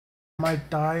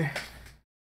Might die.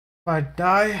 If I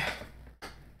die,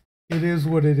 it is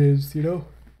what it is, you know?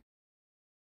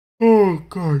 Oh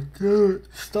god, good.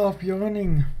 Stop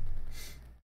yawning.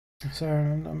 Sorry,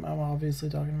 I'm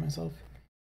obviously talking to myself.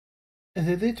 And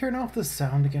did they turn off the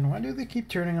sound again? Why do they keep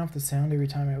turning off the sound every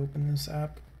time I open this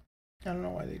app? I don't know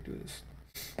why they do this.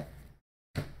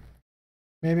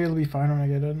 Maybe it'll be fine when I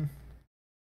get in.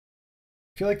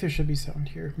 I feel like there should be sound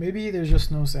here. Maybe there's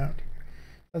just no sound.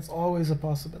 That's always a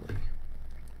possibility.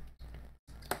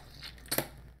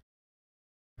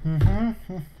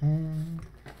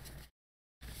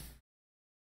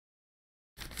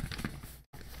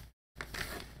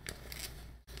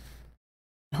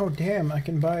 Oh damn, I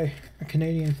can buy a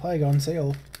Canadian flag on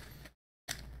sale.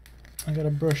 I got a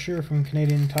brochure from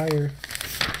Canadian Tire.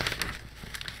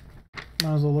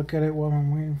 Might as well look at it while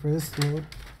I'm waiting for this to load.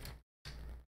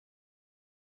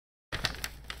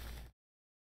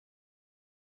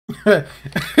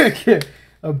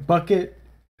 A bucket,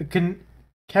 a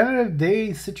Canada Day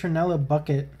Citronella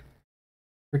bucket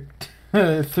for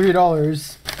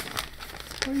 $3.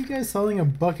 Why are you guys selling a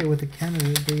bucket with a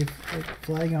Canada Day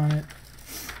flag on it?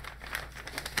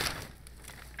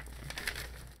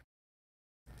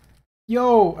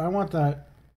 Yo, I want that.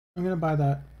 I'm gonna buy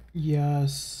that.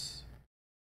 Yes.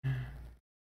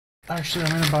 Actually,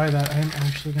 I'm gonna buy that. I'm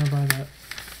actually gonna buy that.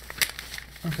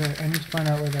 Okay, I need to find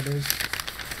out where that is.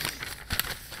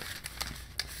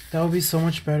 That would be so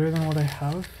much better than what I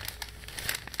have.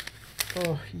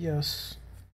 Oh, yes.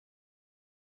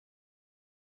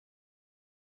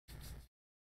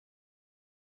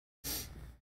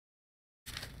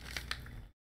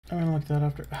 I'm gonna look that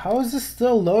after. How is this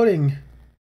still loading?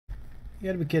 You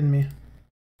gotta be kidding me.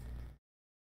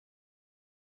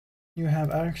 You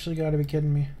have actually gotta be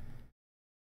kidding me.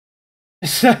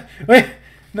 Wait!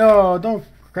 No, don't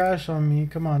crash on me.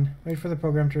 Come on. Wait for the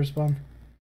program to respond.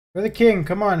 For the king,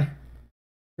 come on.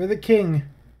 For the king.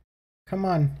 Come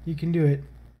on, you can do it.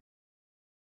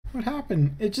 What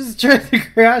happened? It just tried to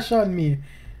crash on me.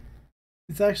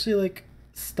 It's actually like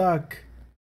stuck.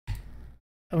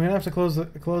 I'm gonna have to close it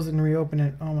and reopen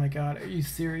it. Oh my god, are you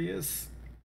serious?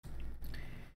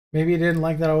 Maybe it didn't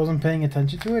like that I wasn't paying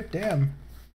attention to it? Damn.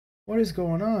 What is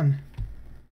going on?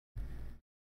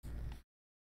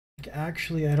 Like,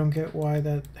 actually, I don't get why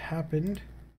that happened.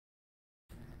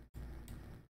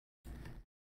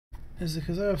 Is it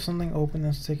because I have something open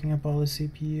that's taking up all the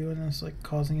CPU and that's like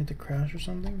causing it to crash or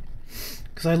something?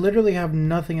 Because I literally have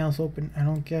nothing else open. I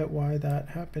don't get why that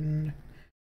happened.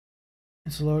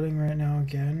 It's loading right now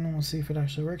again. We'll see if it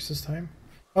actually works this time.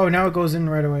 Oh, now it goes in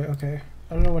right away. Okay.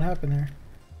 I don't know what happened there.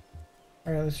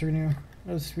 Alright, let's renew.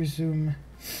 Let's resume.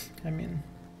 I mean...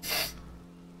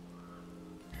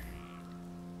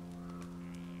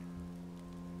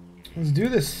 Let's do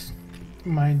this.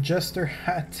 My jester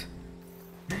hat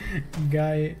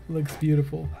guy looks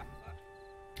beautiful.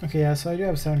 Okay, yeah, so I do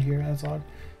have sound here. That's odd.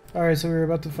 Alright, so we're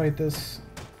about to fight this.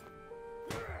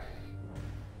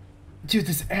 Dude,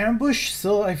 this ambush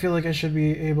still I feel like I should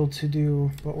be able to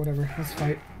do, but whatever. Let's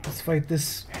fight. Let's fight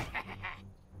this.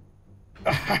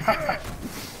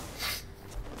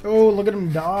 Oh, look at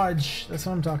him dodge. That's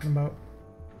what I'm talking about.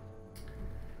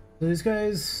 So these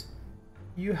guys,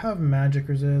 you have magic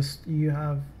resist, you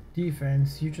have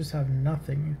defense, you just have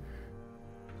nothing.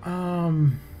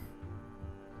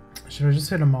 Should I just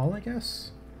hit them all, I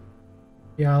guess?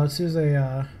 Yeah, let's use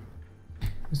a,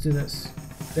 let's do this.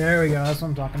 There we go, that's what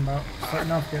I'm talking about.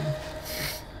 Starting off good.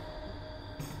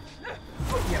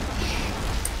 Yeah.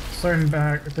 Starting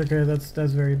back, okay, that's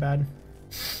very bad.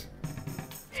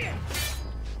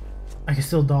 I can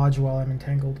still dodge while I'm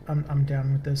entangled. I'm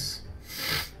down with this.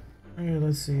 Okay,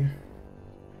 let's see.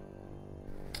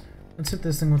 Let's hit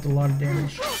this thing with a lot of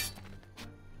damage.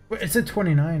 Wait, it's at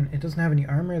 29. It doesn't have any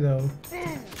armor though.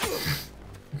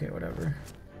 Okay, whatever.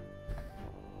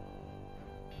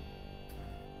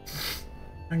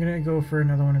 I'm gonna go for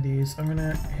another one of these. I'm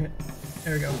gonna hit.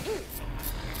 There we go.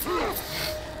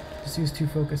 Just use 2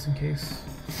 focus in case.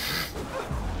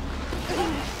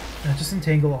 Yeah, just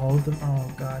entangle all of them.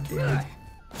 Oh god damn.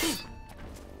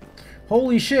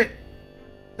 Holy shit!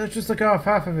 That just took off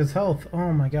half of his health.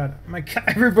 Oh my god.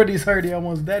 Everybody's already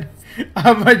almost dead.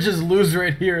 I might just lose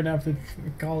right here and have to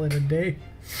call it a day.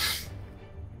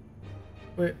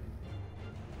 Wait.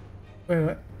 Wait,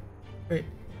 what? Wait.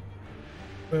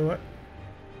 Wait, what?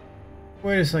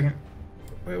 Wait a second.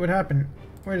 Wait, what happened?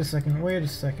 Wait a second. Wait a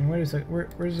second. Wait a second.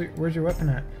 Where's your weapon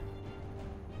at?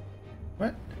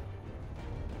 What?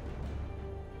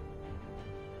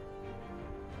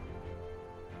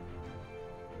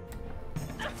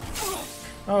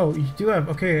 Oh, you do have.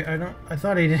 Okay, I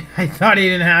thought he didn't. I thought he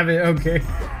didn't have it. Okay.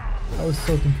 I was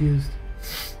so confused.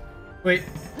 Wait.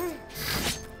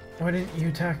 Why didn't you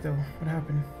attack though? What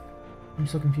happened? I'm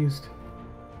so confused.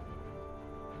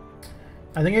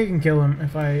 I think I can kill him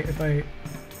if I...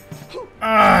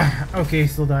 Ah! Okay,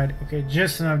 still died. Okay,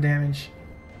 just enough damage.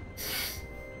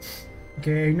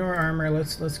 Okay, ignore armor.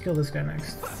 Let's kill this guy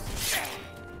next.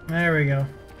 There we go.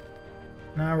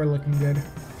 Now we're looking good.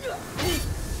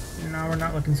 Now we're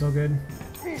not looking so good.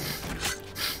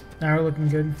 Now we're looking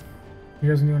good. He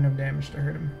doesn't do enough damage to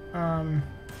hurt him.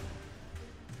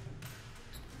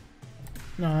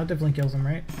 No, that definitely kills him,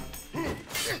 right?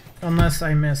 Unless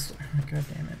I miss. God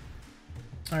damn it.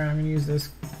 Alright, I'm gonna use this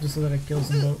just so that it kills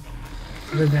them both.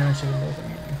 The damage to them both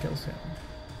and kills him.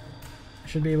 I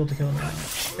should be able to kill him now.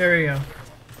 There we go.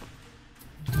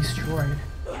 Destroyed.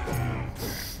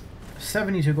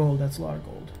 72 gold, that's a lot of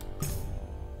gold.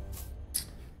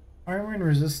 Armor and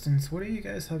resistance. What do you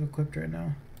guys have equipped right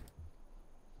now?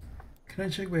 Can I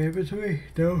check my inventory?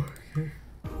 No? Okay.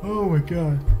 Oh my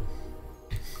god.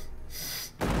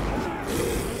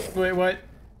 Wait, what?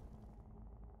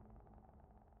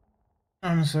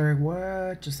 I'm sorry,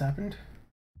 what just happened?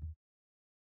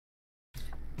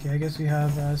 Okay, I guess we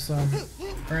have some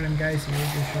random guys here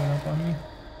just showed up on me.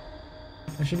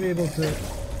 I should be able to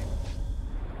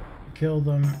kill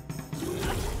them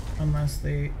unless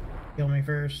they kill me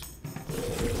first.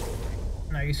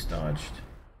 Nice, dodged.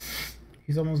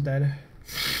 He's almost dead.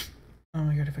 Oh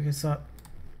my god, if I get shot.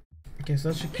 Okay, so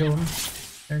that should kill him.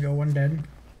 There we go, one dead.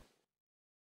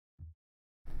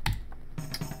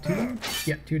 Two?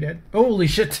 Yeah, two dead. Holy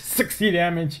shit, 60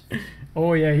 damage.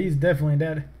 Oh yeah, he's definitely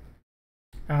dead.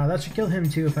 That should kill him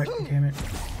too if I can damn it.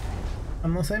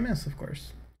 Unless I miss, of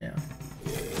course. Yeah.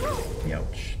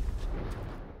 Ouch.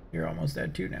 You're almost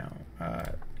dead too now.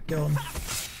 Kill him.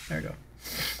 There we go.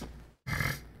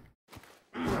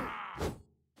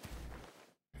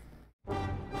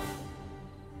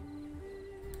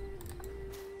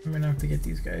 I'm gonna have to get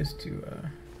these guys to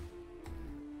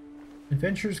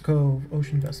Adventurers Cove,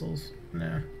 ocean vessels.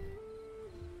 Nah.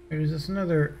 There's this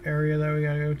another area that we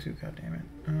gotta go to. God damn it.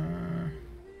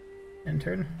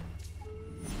 Intern.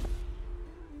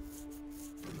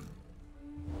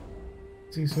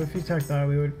 See, so if you attack that,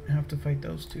 we would have to fight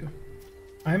those two.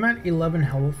 I'm at 11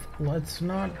 health. Let's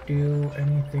not do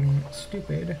anything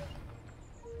stupid.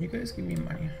 You guys give me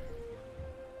money.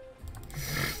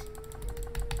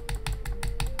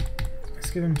 Let's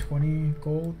give him 20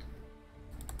 gold.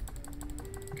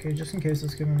 Okay, just in case,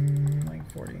 let's give him like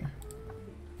 40.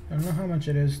 I don't know how much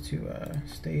it is to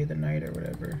stay the night or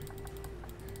whatever.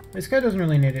 This guy doesn't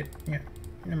really need it. Yeah,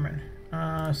 never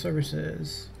mind.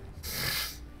 Services.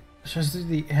 Just to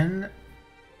the end.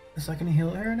 Is that gonna heal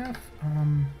her enough?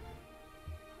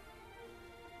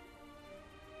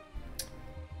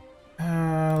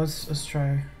 Let's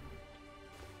try.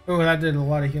 Oh, that did a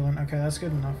lot of healing. Okay, that's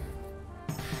good enough.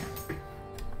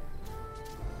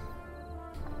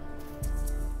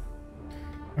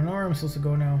 I don't know where I'm supposed to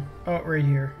go now. Oh, right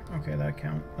here. Okay, that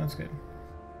count. That's good.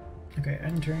 Okay,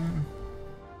 entering.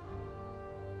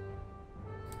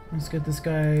 Let's get this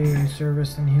guy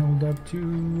serviced and healed up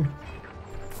too.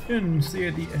 And see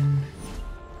at the end.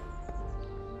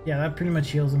 Yeah, that pretty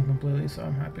much heals him completely, so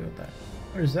I'm happy with that.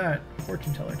 What is that?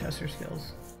 Fortune teller tester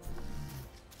skills.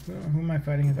 Who am I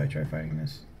fighting if I try fighting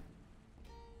this?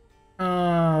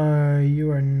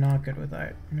 You are not good with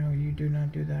that. No, you do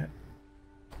not do that.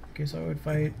 Okay, so I would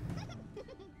fight.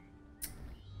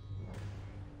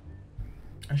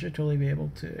 I should totally be able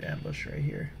to ambush right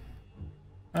here.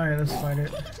 Alright, let's fight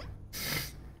it.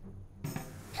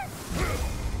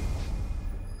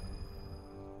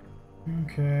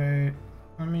 Okay,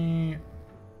 I'm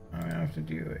gonna have to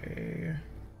do a...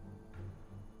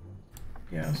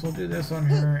 Yeah, so I'll do this on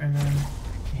her and then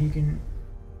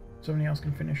somebody else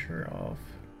can finish her off.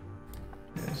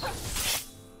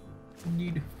 Yes.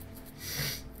 Indeed.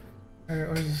 Alright,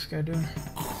 what is this guy doing?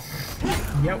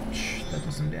 Youch, that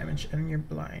does some damage and you're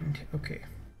blind. Okay.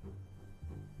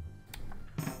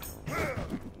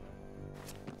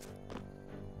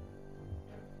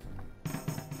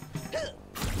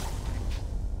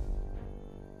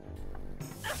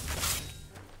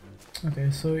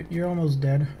 Okay, so you're almost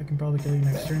dead. I can probably kill you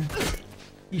next turn.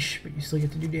 Eesh, but you still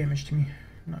get to do damage to me.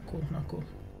 Not cool, not cool.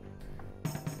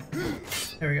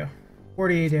 There we go.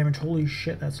 48 damage. Holy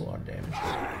shit, that's a lot of damage.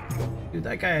 Dude,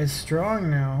 that guy is strong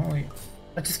now. Holy...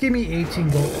 That just gave me 18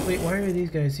 gold. Wait, why are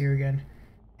these guys here again?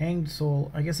 Hanged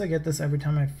Soul. I guess I get this every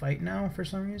time I fight now for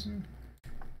some reason.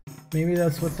 Maybe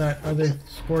that's what that other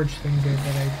Scourge thing did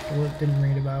that I didn't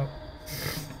read about.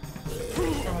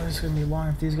 Oh, this is gonna be long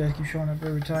if these guys keep showing up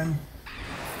every time.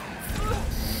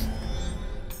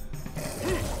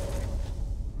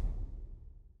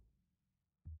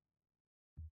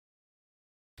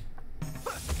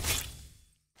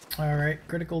 Alright,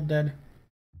 critical dead.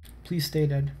 Please stay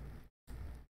dead.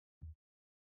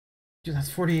 Dude,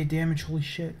 that's 48 damage, holy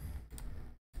shit.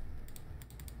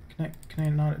 Can I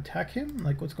not attack him?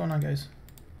 Like, what's going on, guys?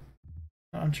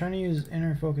 I'm trying to use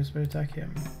inner focus, but attack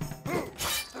him. There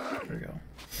we go.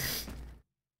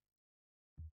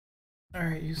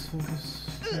 Alright, use focus.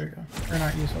 There we go. Or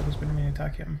not use focus, but I mean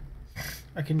attack him.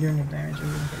 I can do enough damage even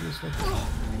if I use focus.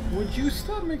 Would you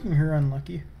stop making her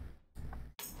unlucky?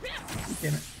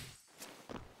 Damn it.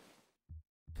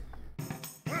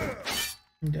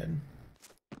 I'm dead.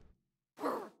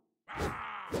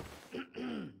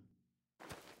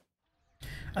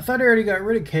 I thought I already got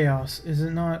rid of chaos. Is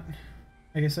it not?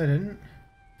 I guess I didn't.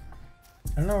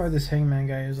 I don't know where this hangman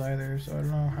guy is either, so I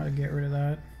don't know how to get rid of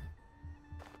that.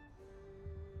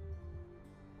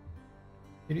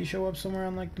 Did he show up somewhere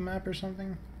on like the map or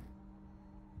something?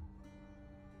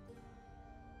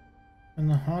 When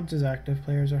the haunt is active,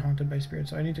 players are haunted by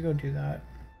spirits, so I need to go do that.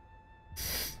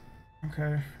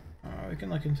 Okay, we can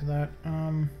look into that.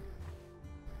 I'm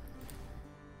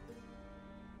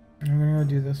gonna go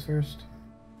do this first.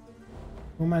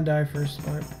 Who might die first,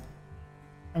 but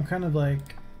I'm kind of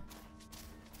like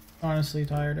honestly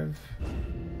tired of.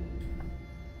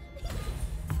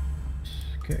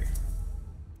 Okay.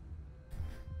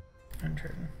 I'm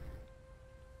trading.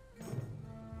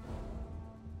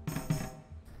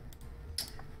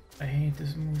 I hate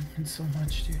this movement so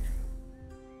much, dude.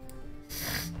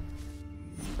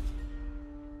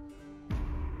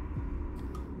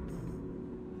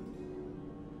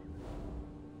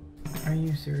 Are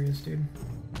you serious, dude?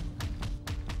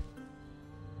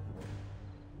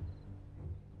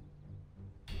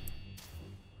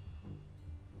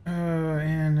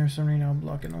 And there's somebody now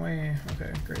blocking the way.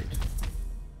 Okay, great.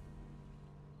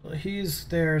 Well, he's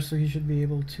there, so he should be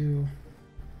able to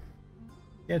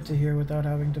get to here without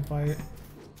having to fight.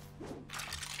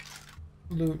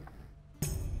 Loot.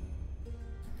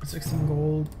 16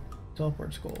 gold.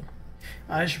 Teleport scroll.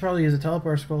 I should probably use a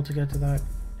teleport scroll to get to that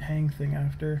hang thing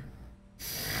after.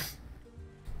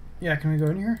 Yeah, can we go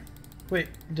in here? Wait,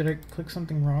 did I click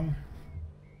something wrong?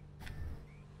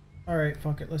 Alright,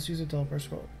 fuck it. Let's use a teleport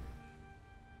scroll.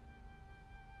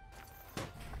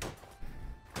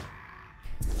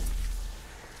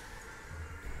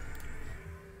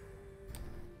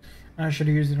 I should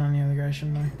have used it on the other guy,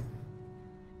 shouldn't I?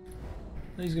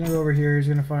 He's gonna go over here. He's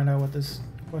gonna find out what this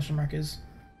question mark is.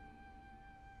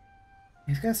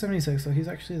 He's got 76, so he's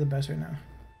actually the best right now.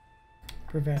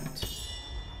 Prevent.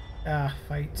 Ah,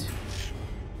 fight.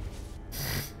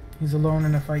 He's alone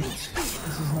in a fight.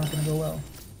 This is not gonna go well.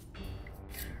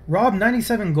 Rob,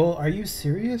 97 gold. Are you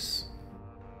serious?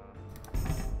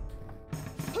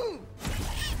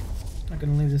 Not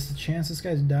gonna leave this a chance. This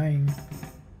guy's dying.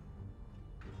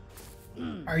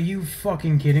 Are you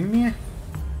fucking kidding me?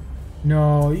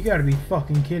 No, you gotta be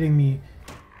fucking kidding me.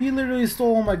 He literally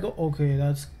stole all my gold. Okay,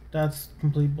 that's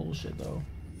complete bullshit though.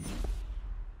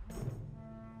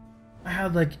 I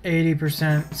had like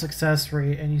 80% success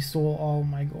rate and he stole all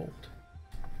my gold.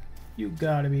 You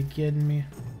gotta be kidding me.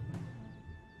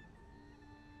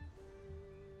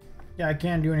 Yeah, I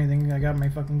can't do anything. I got my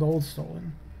fucking gold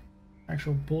stolen.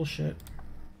 Actual bullshit.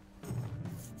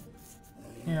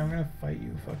 Yeah, I'm gonna fight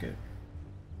you. Fuck it.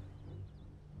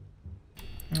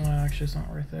 Oh, actually, it's not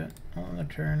worth it. On the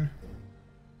turn.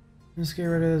 Let's get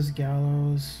rid of this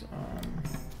gallows.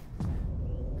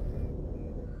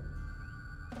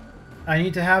 I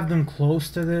need to have them close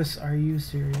to this. Are you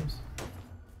serious?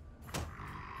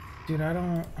 Dude, I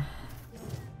don't...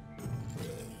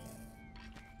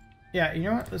 Yeah, you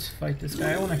know what? Let's fight this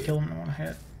guy. I want to kill him in one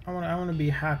hit. I want to be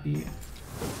happy.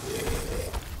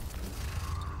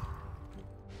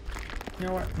 You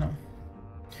know what? No.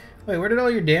 Wait, where did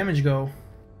all your damage go?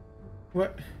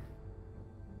 What?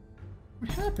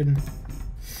 What happened?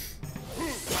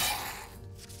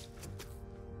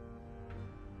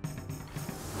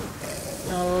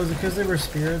 Oh, is it because they were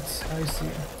spirits? I see.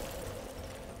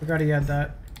 Forgot he had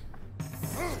that.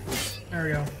 There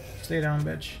we go. Stay down,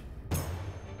 bitch.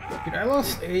 Dude, I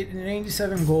lost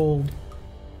 87 gold.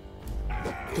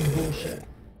 This bullshit.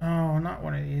 Oh, not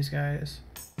one of these guys.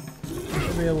 I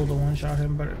should be able to one-shot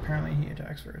him, but apparently he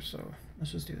attacks first, so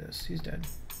let's just do this. He's dead.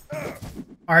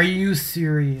 Are you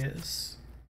serious?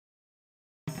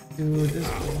 Dude, this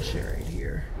bullshit right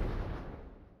here.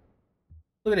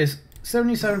 Look at this.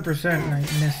 77% and I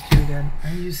missed 2 then.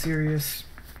 Are you serious?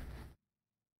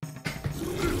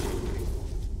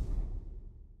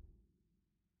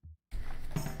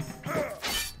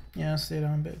 Yeah, stay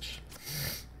down, bitch.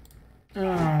 Oh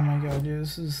my god, dude,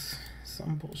 this is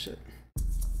some bullshit.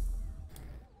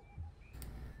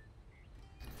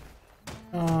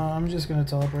 I'm just gonna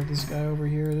teleport this guy over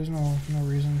here. There's no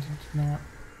reason to not.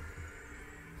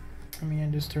 Let me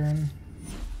end his turn.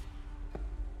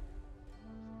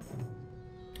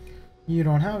 You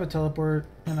don't have a teleport,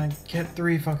 and I get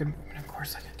 3 fucking. Of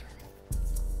course I get 3.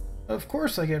 Of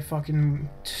course I get fucking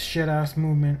shit ass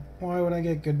movement. Why would I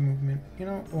get good movement? You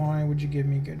know, why would you give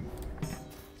me good movement?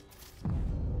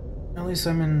 At least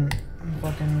I'm in a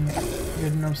fucking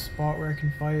good enough spot where I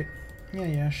can fight.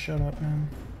 Yeah, shut up, man.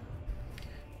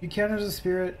 You count as a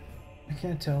spirit? I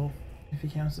can't tell if he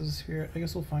counts as a spirit. I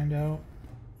guess we'll find out.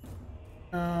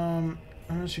 I'm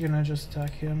actually gonna just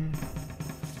attack him.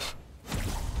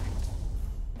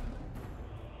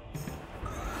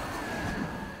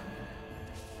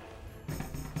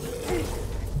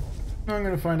 I'm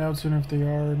gonna find out soon if they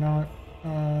are or not.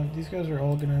 These guys are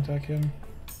all gonna attack him.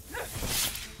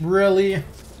 Really?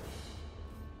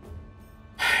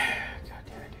 God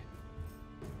damn it.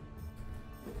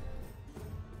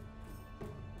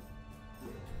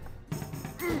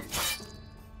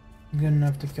 Good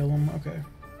enough to kill him. Okay.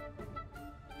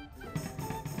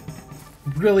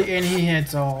 Really? And he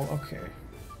hits all. Okay.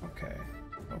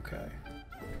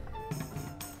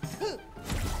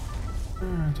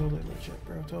 Totally legit,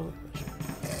 bro. Totally legit.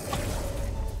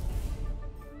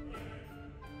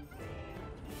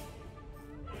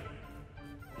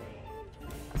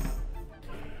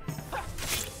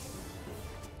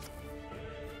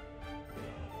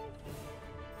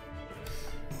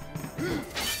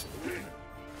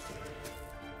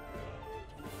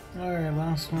 Alright,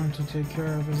 last one to take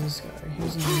care of is this guy. He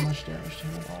doesn't do much damage to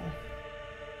him at all.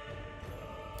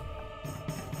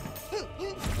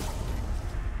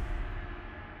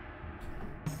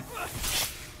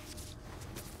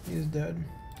 He's dead.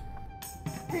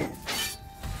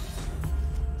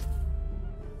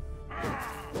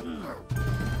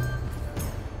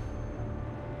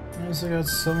 At least I got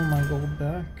some of my gold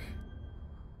back.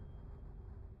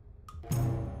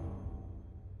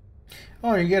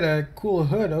 Oh, you get a cool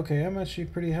hood. Okay, I'm actually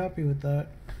pretty happy with that.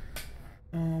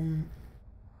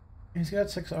 He's got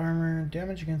 6 armor,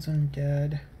 damage against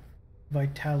undead,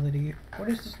 vitality. What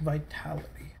is this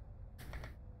vitality?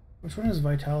 Which one is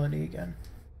vitality again?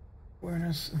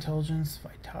 Awareness, intelligence,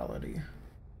 vitality.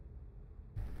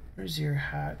 Where's your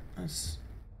hat? I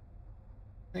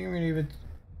think I'm gonna give it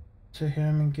to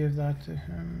him and give that to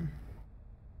him.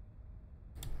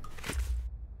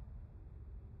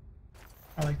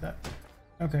 I like that.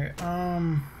 Okay,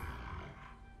 alright,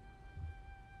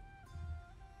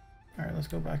 let's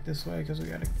go back this way because we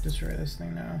gotta destroy this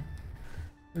thing now.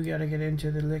 We gotta get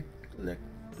into the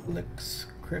Lick's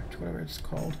crypt, whatever it's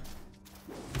called.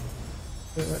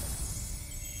 Wait, what?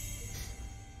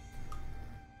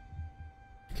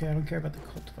 Okay, I don't care about the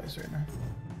cult device right now.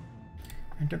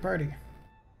 Enter party.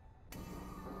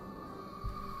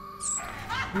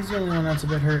 He's the only one that's a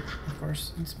bit hurt. Of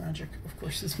course, it's magic. Of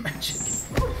course, it's magic.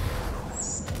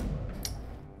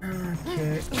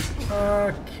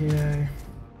 Okay.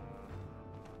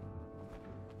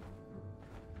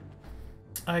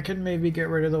 I could maybe get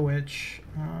rid of the witch.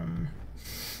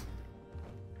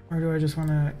 Or do I just want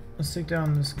to stick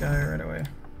down this guy right away?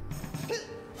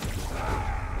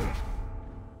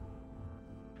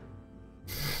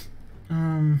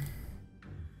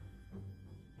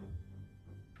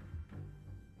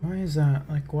 Why is that?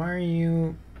 Like, why are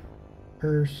you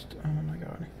cursed? Oh my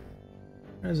god.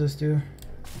 What does this do?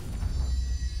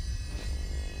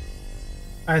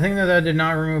 I think that did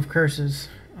not remove curses.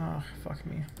 Oh, fuck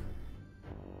me.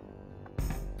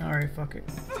 Alright, fuck it.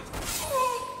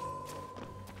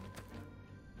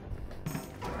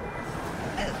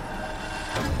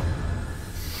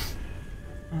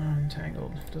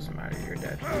 Entangled. Doesn't matter, you're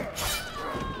dead.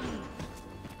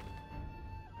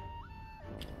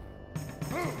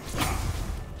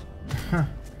 Huh.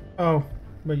 Oh,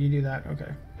 but you do that,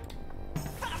 okay.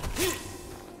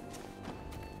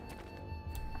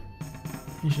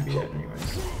 You should be dead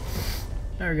anyways.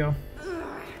 There we go.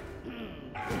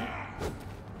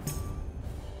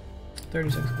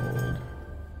 36 gold.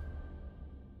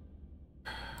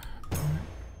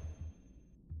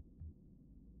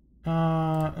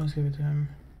 Let's give it to him.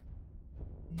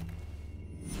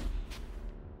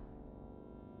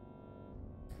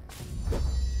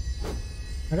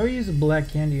 How do I use a black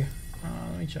candy?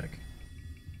 Let me check.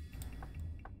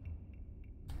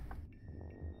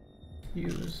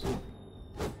 Use.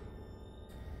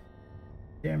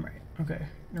 Damn right. Okay,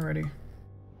 you're ready.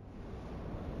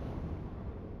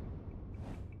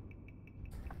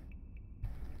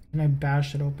 Can I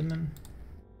bash it open then?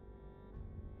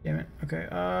 Damn it. Okay.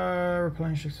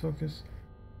 Replenish focus.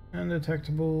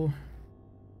 Undetectable.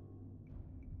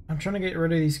 I'm trying to get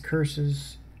rid of these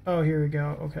curses. Oh, here we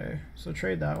go. Okay, so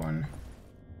trade that one.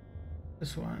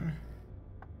 This one.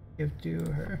 Give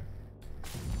to her.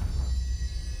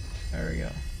 There we go.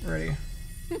 Ready.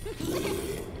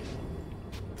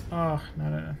 Oh,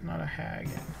 not a hag.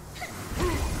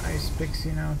 Nice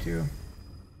pixie now too.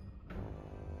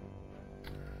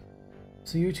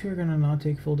 So you two are gonna not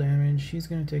take full damage. She's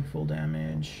gonna take full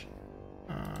damage.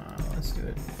 Let's do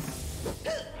it.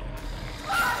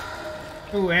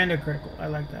 Ooh, and a critical. I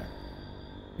like that.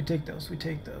 We take those. We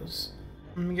take those.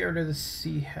 Let me get rid of the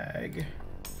sea hag.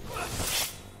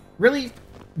 Really?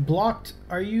 Blocked?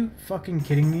 Are you fucking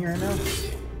kidding me right now?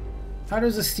 How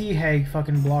does a sea hag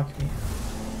fucking block me?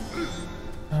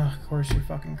 Of course you're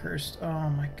fucking cursed. Oh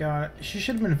my god. She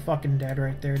should have been fucking dead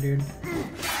right there, dude.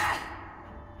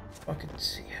 Fucking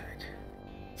sea hag.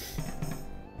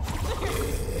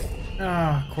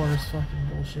 Ah, of course. Fucking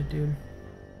bullshit, dude.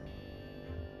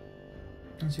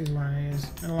 Let's use one of these.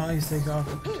 And a lot of these take off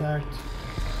to protect.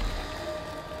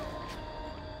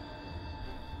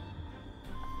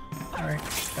 Alright,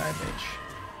 die, bitch.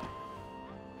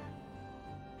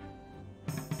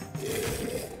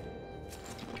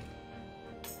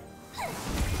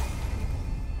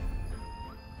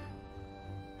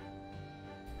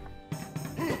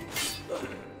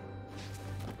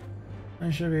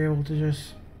 I should be able to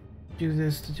just do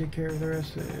this to take care of the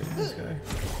rest of this guy.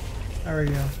 There we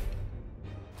go.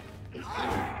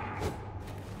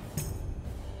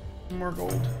 More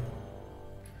gold.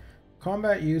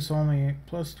 Combat use only,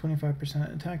 plus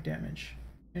 25% attack damage.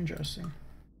 Interesting.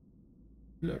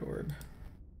 Blood orb.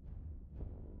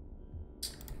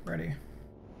 Ready.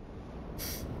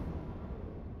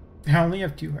 I only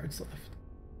have 2 hearts left.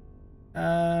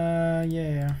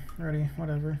 Yeah, ready,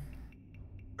 whatever.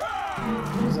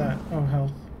 What is that? Oh,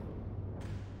 health.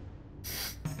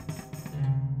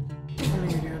 What are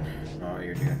you doing? Oh,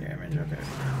 you're doing damage, okay.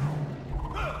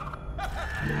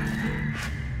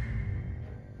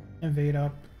 Evade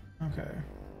up. Okay.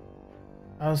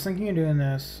 I was thinking of doing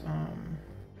this.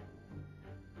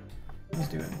 Let's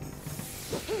do it.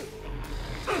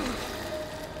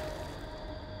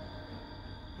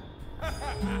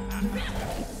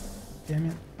 Damn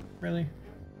it. Really?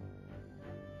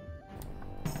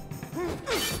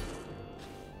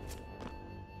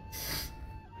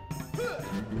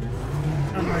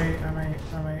 I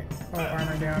might. Oh,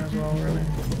 armor down as well, really.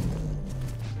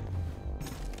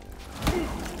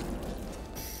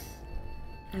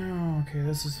 Oh, okay,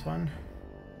 this is fun.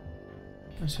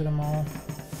 Let's hit them all.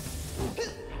 There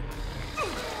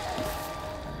we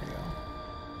go.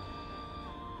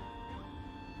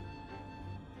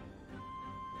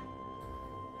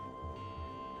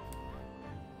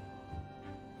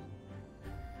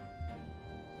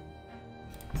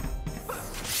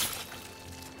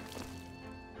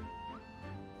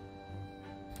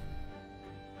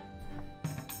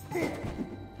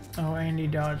 Oh, and he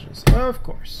dodges. Of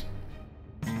course.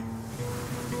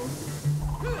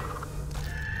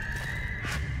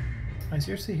 I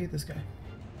seriously hate this guy.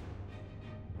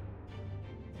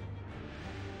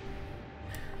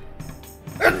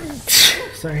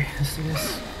 Sorry, let's do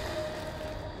this.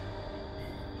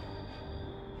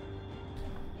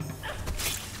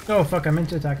 Oh fuck, I meant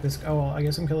to attack this. Oh well, I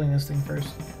guess I'm killing this thing first.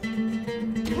 There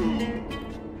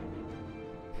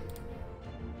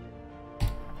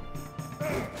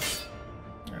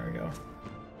we go.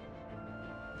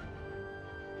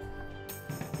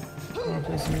 Oh,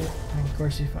 please see it. Oh, of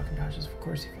course he fucking dodges. Of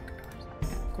course he fucking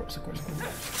dodges. Of course.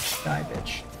 Die,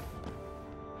 bitch.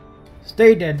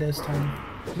 Stay dead this time.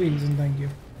 Please and thank you.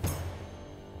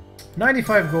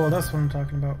 95 gold, that's what I'm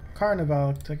talking about.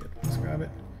 Carnival ticket. Let's grab it.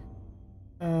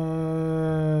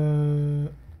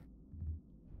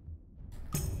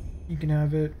 You can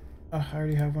have it. Oh, I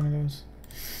already have one of those.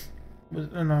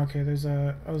 Oh, no, okay, there's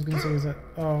a... I was gonna say, is that...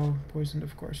 Oh, poisoned,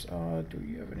 of course. Do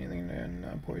you have anything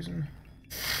in poison?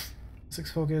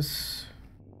 6 focus.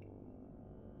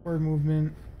 4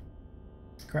 movement.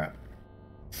 Crap.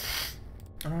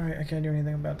 Alright, I can't do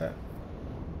anything about that.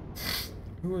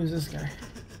 Who is this guy?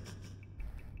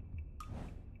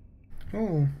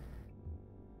 Oh.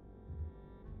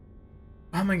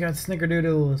 Oh my god,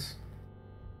 Snickerdoodles.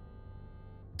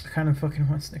 I kind of fucking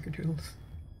want Snickerdoodles.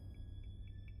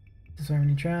 Disarm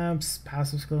any traps,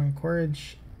 passive skill and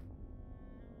courage.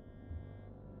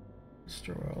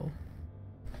 Destroy.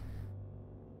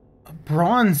 A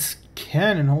bronze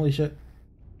cannon, holy shit.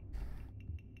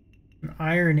 An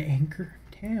iron anchor.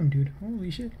 Damn, dude, holy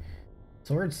shit.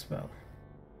 Sword spell.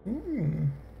 Ooh.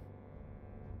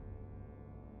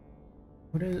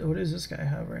 What does this guy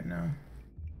have right now?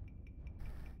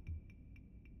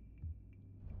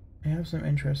 I have some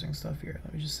interesting stuff here.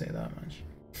 Let me just say that much.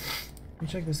 me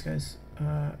check this guy's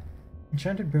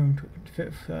enchanted broom.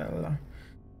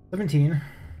 17.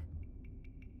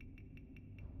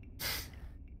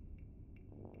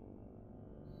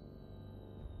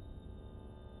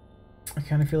 I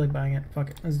kind of feel like buying it. Fuck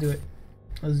it. Let's do it.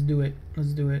 Let's do it.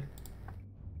 Let's do it.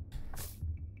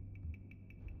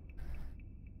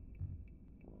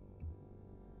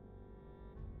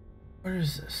 What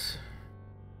is this?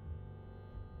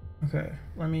 Okay,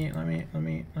 let me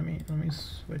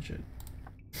switch it.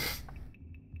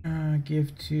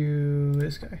 Give to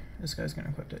this guy. This guy's gonna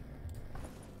equip it.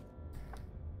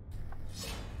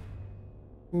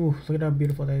 Ooh, look at how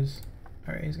beautiful it is.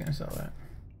 Alright, he's gonna sell that.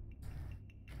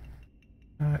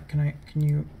 Can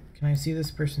I see this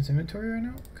person's inventory right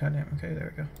now? God damn, okay,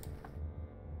 there we go.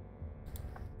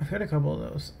 I've had a couple of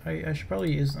those. I should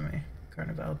probably use them, eh?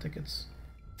 Carnival tickets.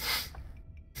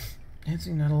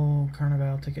 Dancing Nettle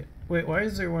Carnival ticket. Wait, why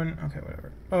is there one? Okay,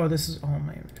 whatever. Oh, this is all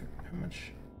my inventory. How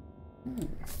much? Ooh.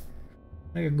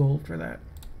 I get gold for that.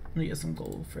 Let me get some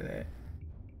gold for that.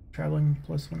 Traveling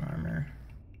 +1 armor.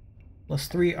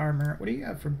 +3 armor. What do you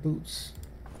have for boots?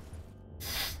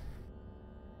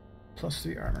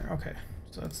 +3 armor. Okay,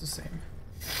 so that's the same.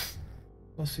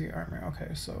 +3 armor.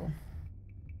 Okay, so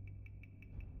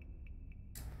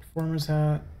performer's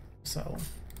hat. Sell.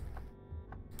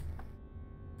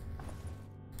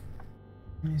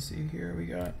 Let me see here. We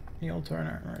got Neil Torn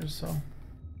armor. So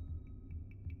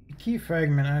the key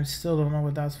fragment. I still don't know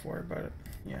what that's for, but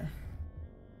yeah.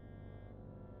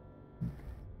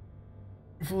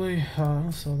 Hopefully,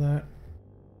 I'll sell that.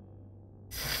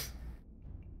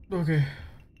 Okay.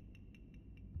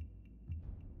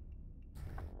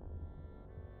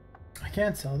 I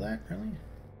can't sell that, really?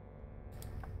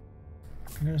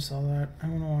 I'm gonna sell that. I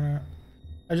don't wanna.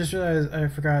 I just realized I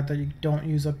forgot that you don't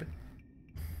use up.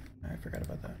 I forgot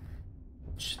about that.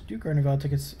 Do Carnival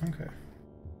tickets. Okay.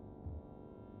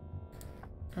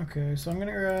 Okay, so I'm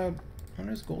gonna grab. What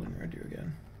does Golden Red do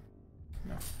again?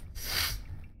 No.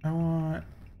 I want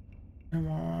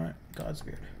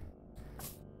Godsbeard.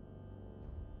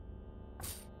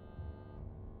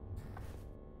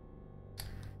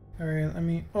 Alright, let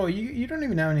me. Oh, you don't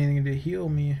even have anything to heal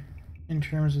me in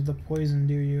terms of the poison,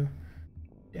 do you?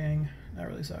 Dang, that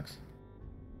really sucks.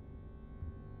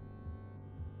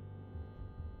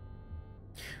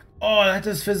 Oh, that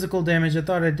does physical damage. I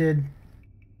thought it did.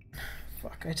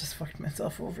 Fuck, I just fucked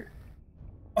myself over.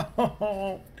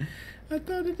 Oh, I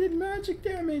thought it did magic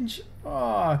damage.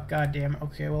 Oh, goddamn.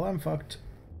 Okay, well, I'm fucked.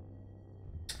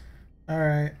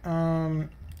 Alright, let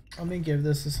me give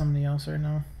this to somebody else right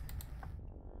now.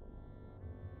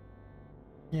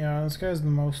 Yeah, this guy's the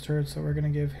most hurt, so we're gonna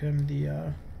give him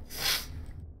the,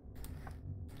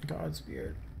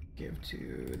 Godsbeard. Give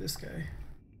to this guy.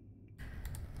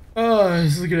 Oh,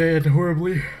 this is gonna end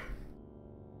horribly.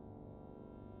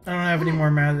 I don't have any more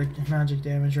magic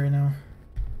damage right now.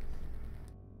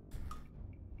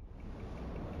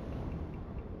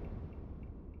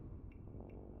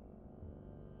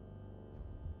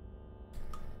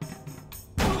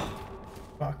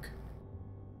 Fuck.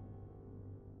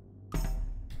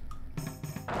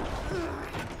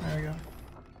 There we go.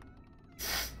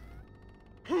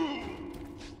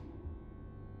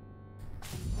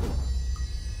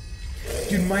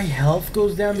 Dude, my health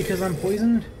goes down because I'm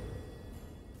poisoned?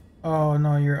 Oh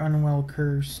no, you're unwell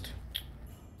cursed.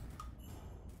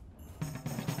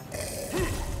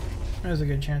 There's a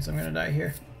good chance I'm gonna die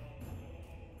here.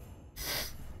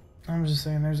 I'm just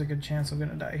saying there's a good chance I'm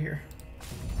gonna die here.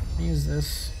 Use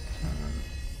this.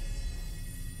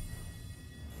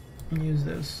 Use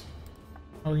this.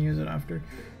 I'll use it after.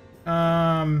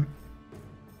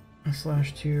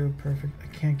 /2, perfect. I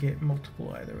can't get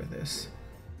multiple either with this.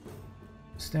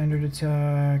 Standard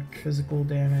attack, physical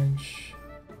damage,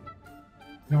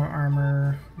 no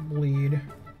armor, bleed.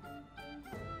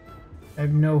 I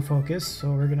have no focus,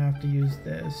 so we're gonna have to use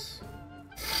this.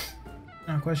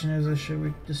 Now, the question is, should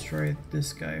we destroy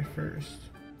this guy first?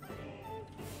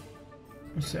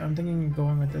 Let's see, I'm thinking of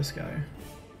going with this guy.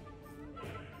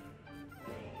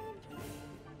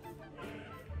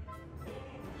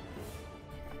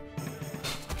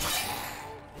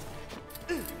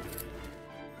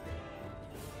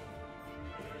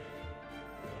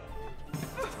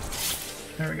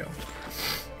 There we go.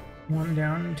 1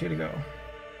 down, 2 to go.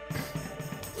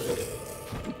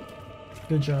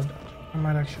 Good job, dodge. I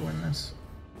might actually win this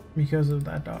because of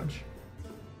that dodge.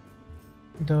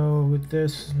 Though with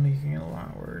this is making it a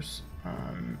lot worse. I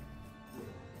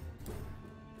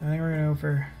think we're gonna go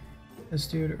for this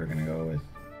dude. We're gonna go with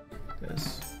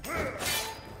this.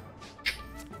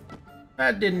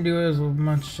 That didn't do as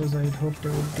much as I'd hoped it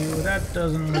would do. That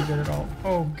doesn't look good at all.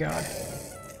 Oh god.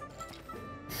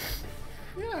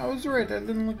 Yeah, I was right. That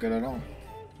didn't look good at all.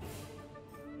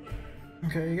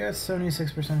 Okay, you got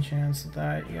 76% chance of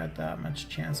that. You got that much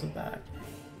chance of that.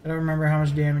 I don't remember how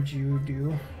much damage you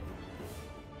do.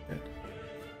 Good.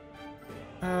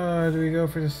 Do we go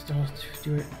for this? Oh,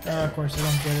 do it. Of course I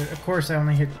don't get it. Of course I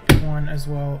only hit one as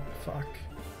well. Fuck.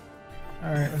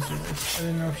 Alright, let's do this. I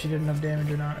didn't know if she did enough damage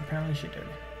or not. Apparently she did.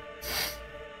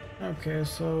 Okay,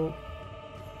 so...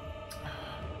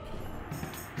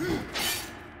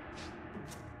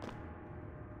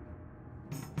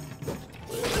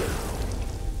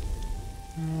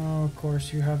 Oh, of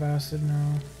course you have acid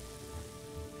now.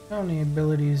 How many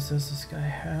abilities does this guy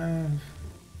have?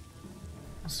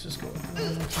 Let's just go with the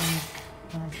normal thing.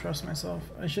 I don't trust myself.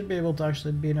 I should be able to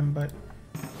actually beat him, but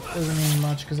it doesn't mean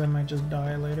much because I might just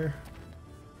die later.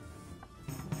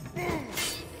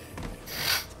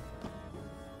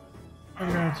 I'm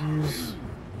gonna have to use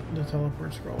the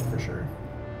teleport scroll for sure.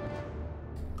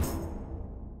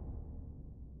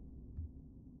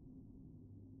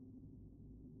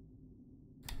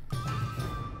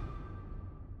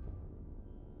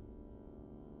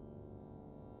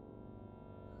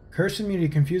 Curse immunity,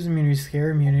 confuse immunity, scare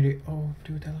immunity. Oh,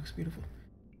 dude, that looks beautiful.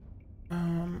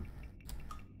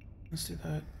 Let's do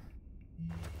that.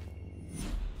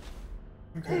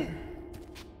 Okay.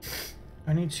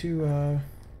 I need to,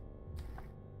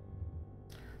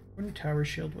 what new tower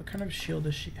shield? What kind of shield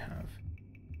does she have?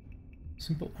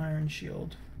 Simple iron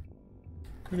shield.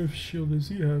 What kind of shield does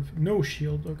he have? No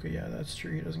shield. Okay, yeah, that's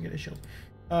true. He doesn't get a shield.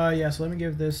 Yeah, so let me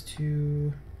give this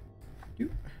to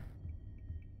you.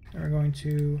 And we're going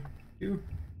to do.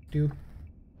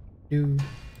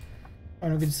 Oh,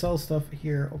 no, we can sell stuff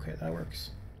here. Okay, that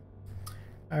works.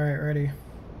 Alright, ready.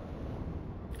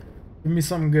 Give me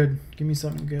something good. Give me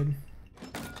something good.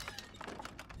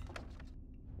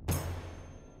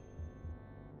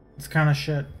 It's kind of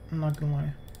shit. I'm not gonna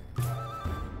lie.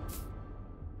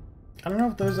 I don't know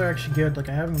if those are actually good. Like,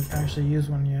 I haven't actually used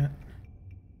one yet.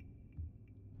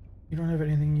 You don't have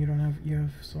anything. You don't have. You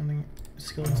have something.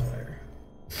 Skill Inspire.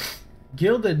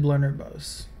 Gilded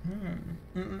Blunderbuss.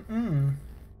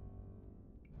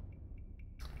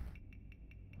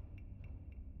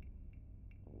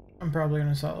 I'm probably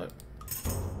gonna sell it.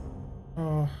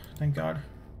 Oh, thank God.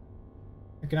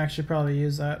 I can actually probably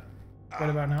use that. What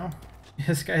about now?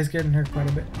 This guy's getting hurt quite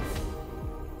a bit.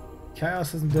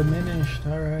 Chaos isn't diminished.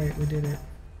 Alright, we did it.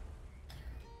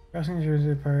 Crossing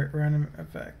jersey apart, random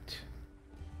effect.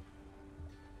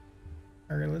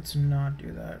 Alright, let's not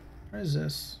do that. What is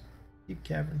this? Deep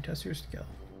cavern, test your skill.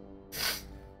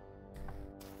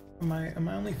 Am I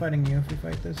only fighting you if we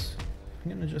fight this?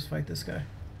 I'm gonna just fight this guy.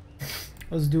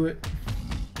 Let's do it.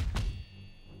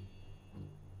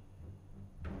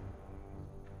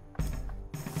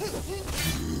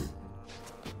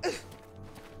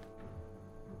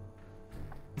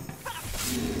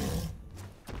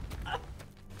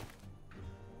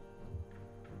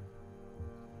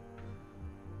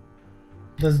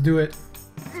 Let's do it.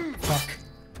 Fuck.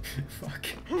 Fuck.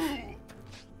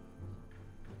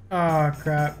 Oh,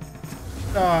 crap.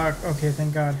 Oh, okay,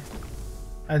 thank God.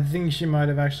 I think she might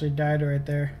have actually died right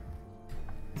there.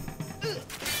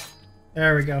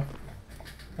 There we go.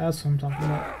 That's what I'm talking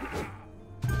about.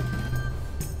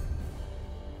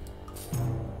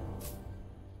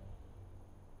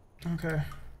 Okay.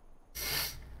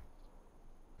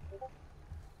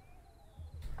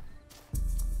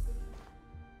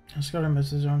 I just got a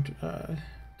message on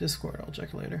Discord. I'll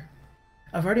check later.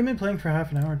 I've already been playing for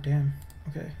half an hour. Damn.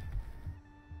 Okay.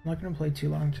 I'm not gonna play too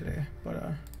long today, but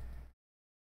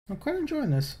I'm quite enjoying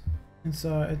this. It's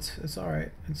all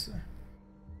right. It's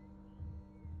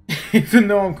even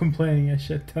though I'm complaining a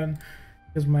shit ton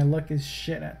because my luck is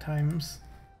shit at times.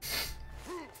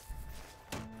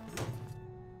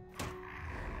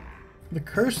 The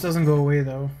curse doesn't go away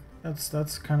though.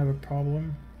 That's kind of a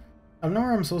problem. I don't know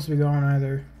where I'm supposed to be going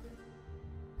either.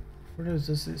 What is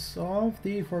this? Is solve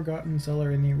the forgotten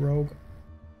cellar in the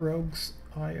rogue's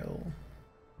isle.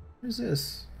 What is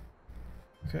this?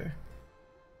 Okay.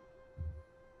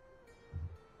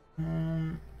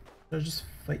 Should I just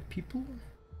fight people?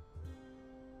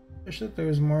 I wish that there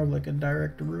was more of like a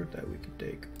direct route that we could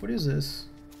take. What is this?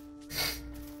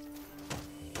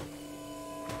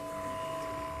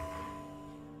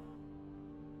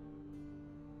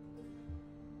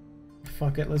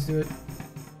 Fuck it, let's do it.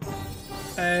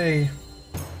 Hey.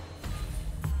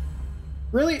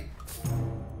 Really?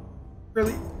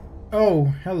 Really? Oh,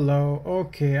 hello.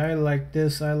 Okay, I like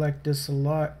this. I like this a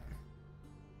lot.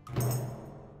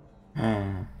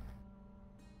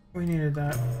 We needed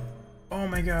that. Oh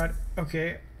my God.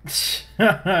 Okay.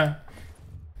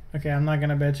 Okay, I'm not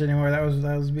gonna bitch anymore. That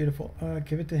was beautiful.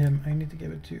 Give it to him. I need to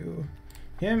give it to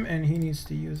him, and he needs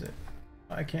to use it.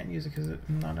 I can't use it because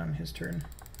I'm not on his turn.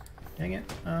 Dang it.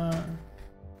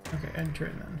 Okay, end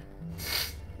turn then.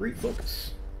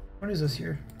 Refocus. What is this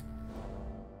here?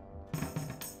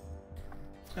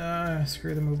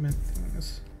 Screw the movement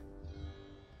things.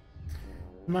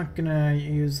 I'm not gonna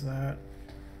use that.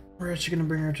 We're actually gonna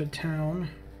bring her to town.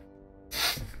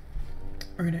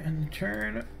 We're gonna end the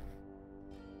turn.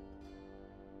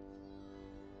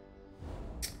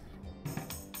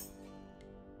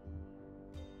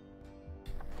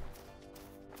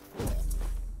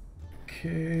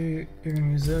 Okay, you're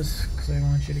gonna use this because I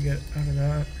want you to get out of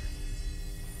that.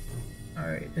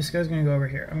 Alright, this guy's gonna go over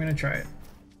here. I'm gonna try it.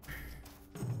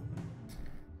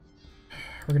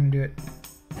 We're gonna do it.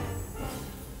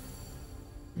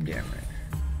 Damn right.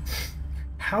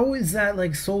 How is that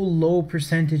like so low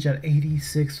percentage at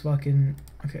 86 fucking...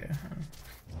 Okay.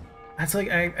 That's like,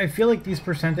 I feel like these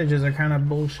percentages are kind of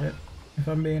bullshit, if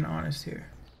I'm being honest here.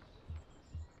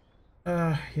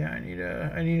 Yeah, I need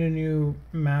a new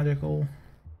magical...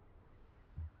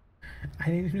 I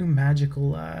need a new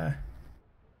magical,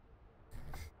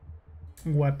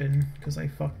 weapon, because I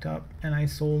fucked up, and I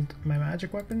sold my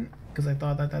magic weapon, because I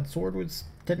thought that that sword was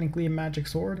technically a magic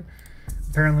sword.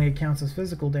 Apparently it counts as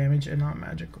physical damage and not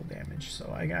magical damage,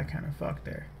 so I got kind of fucked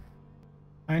there.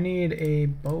 I need a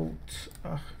boat.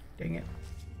 Ugh, dang it.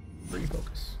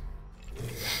 Refocus.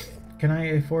 Can I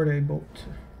afford a boat?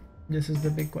 This is the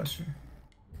big question.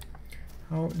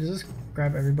 How does this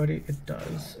grab everybody? It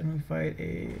does. And we fight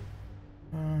a...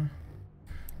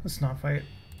 let's not fight.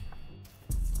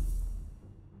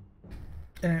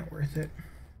 It ain't worth it.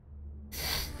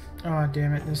 Oh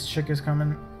damn it, this chick is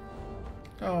coming.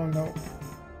 Oh no.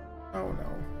 Oh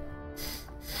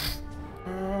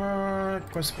no.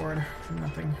 Quest board.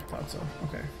 Nothing. Thought so.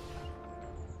 Okay.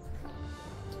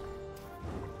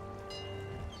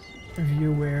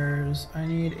 View wares. I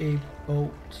need a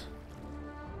boat.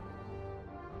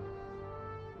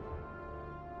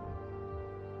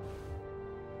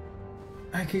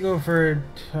 I could go for,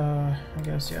 I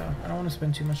guess, yeah. I don't want to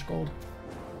spend too much gold.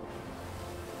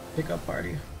 Pick up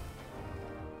party.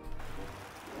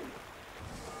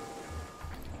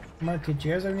 Market, do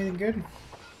you guys have anything good?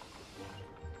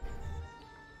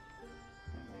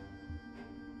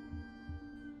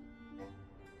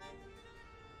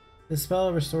 The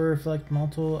spell restore reflect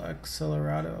multiple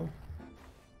accelerado.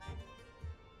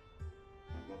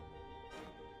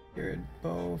 Good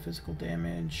bow, physical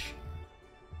damage.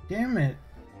 Damn it,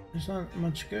 there's not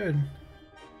much good.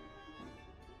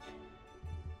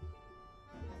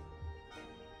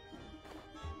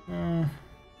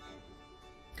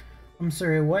 I'm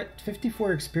sorry, what?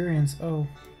 54 experience. Oh,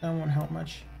 that won't help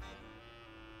much.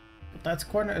 But that's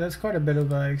quite a bit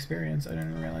of experience. I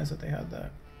didn't realize that they had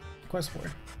that. Quest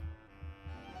board.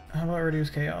 How about reduce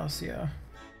chaos? Yeah.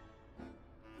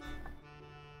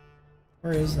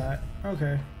 Where is that?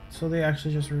 Okay, so they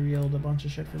actually just revealed a bunch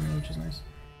of shit for me, which is nice.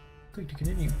 Click to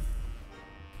continue.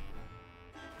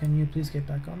 Can you please get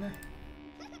back on there?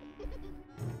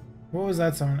 What was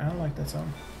that sound? I don't like that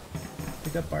sound.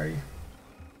 Pick up party.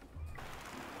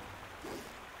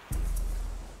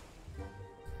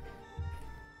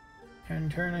 And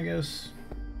turn, I guess.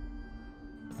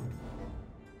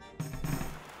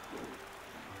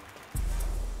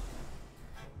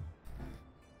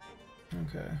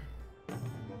 Okay.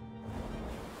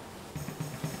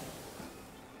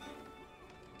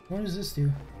 What does this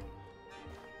do?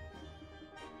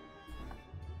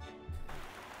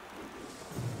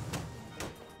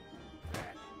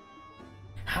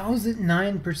 How is it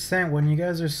 9% when you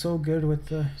guys are so good with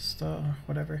the stuff?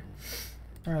 Whatever.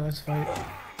 Alright, let's fight.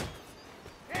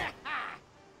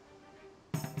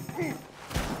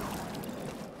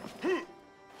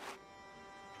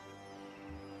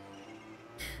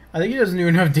 I think he doesn't do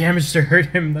enough damage to hurt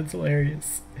him. That's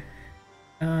hilarious.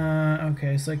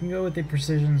 Okay, so I can go with the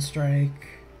precision strike.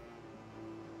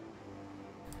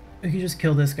 I can just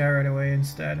kill this guy right away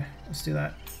instead. Let's do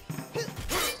that.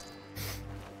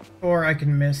 Or I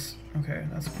can miss. Okay,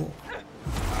 that's cool.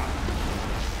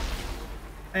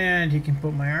 And he can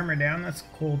put my armor down. That's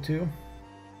cool too.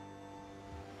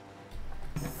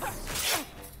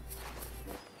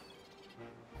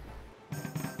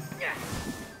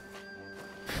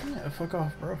 Yeah, fuck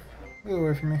off, bro. Get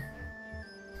away from me.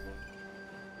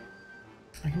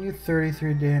 I can do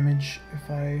 33 damage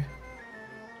if I...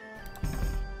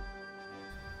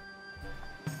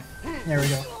 There we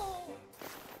go.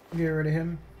 Get rid of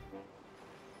him.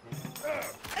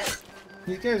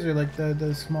 These guys are like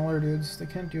the smaller dudes. They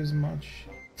can't do as much.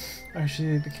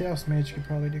 Actually, the Chaos Mage could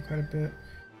probably do quite a bit.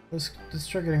 Let's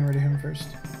try getting rid of him first.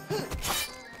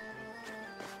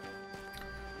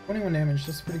 21 damage,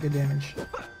 that's pretty good damage.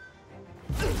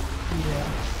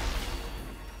 Yeah.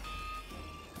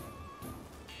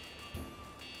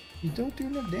 You don't do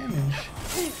enough damage.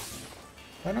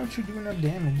 Why don't you do enough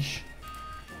damage?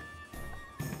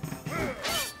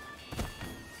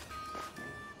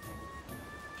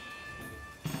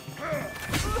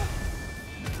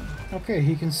 Okay,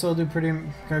 he can still do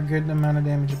a good amount of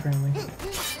damage apparently.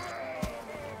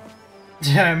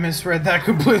 Yeah, I misread that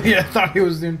completely. I thought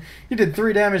he did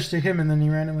 3 damage to him and then he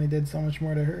randomly did so much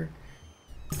more to her.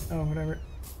 Oh, whatever.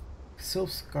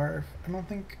 Sylph Scarf. I don't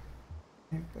think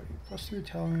anybody. +3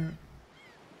 talent.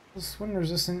 Plus 1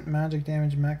 resistant magic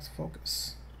damage, max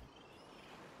focus.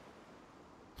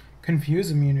 Confuse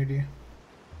immunity.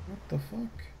 What the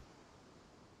fuck?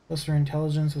 +3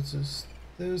 intelligence, what's this?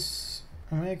 This.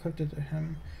 I may equip it to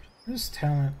him. What is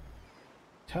talent?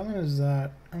 Talent is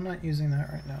that. I'm not using that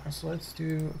right now, so let's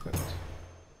do equipped.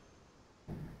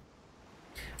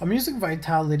 I'm using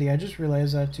vitality, I just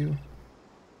realized that too.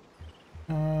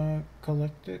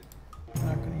 Collect it. I'm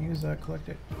not gonna use that, collect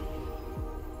it.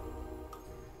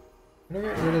 I'm gonna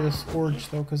get rid of the Scourge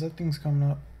though, because that thing's coming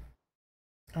up.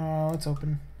 Let's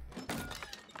open.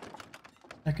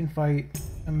 I can fight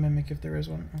a Mimic if there is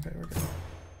one. Okay, we're good.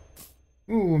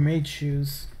 Ooh, Mage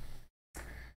Shoes.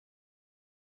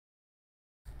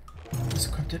 Just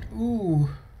equipped it. Ooh.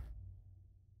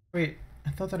 Wait, I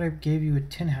thought that I gave you a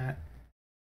tin hat.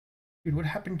 Dude, what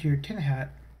happened to your tin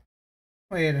hat?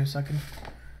 Wait a second.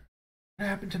 What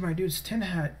happened to my dude's tin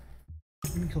hat?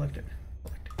 Let me collect it.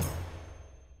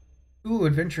 Ooh,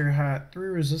 Adventure Hat. 3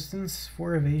 resistance,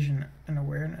 4 evasion, and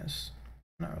awareness.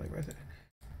 Not really worth it.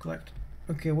 Collect.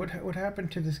 Okay, what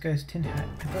happened to this guy's tin hat?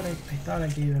 I thought I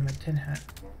gave him a tin hat.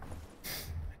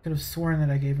 I could have sworn that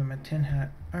I gave him a tin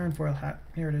hat. Iron foil hat.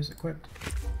 Here it is, equipped.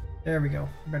 There we go.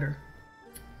 Better.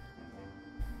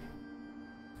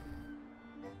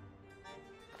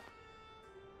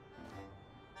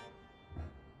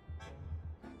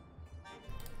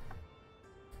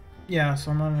 Yeah,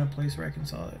 so I'm not in a place where I can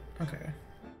sell it. Okay.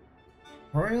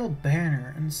 Royal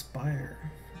Banner. Inspire.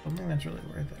 I don't think that's really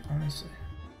worth it, honestly.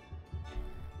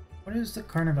 What is the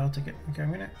Carnival ticket? Okay,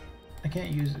 I can't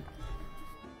use it.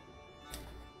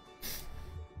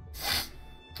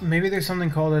 Maybe there's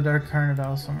something called a Dark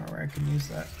Carnival somewhere where I can use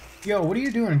that. Yo, what are you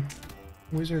doing?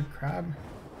 Wizard Crab?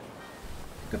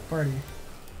 Good party.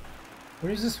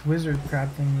 What is this Wizard Crab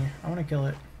thingy? I want to kill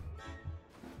it.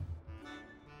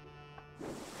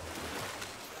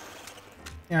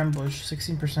 Ambush,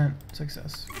 16%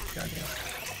 success. Goddamn.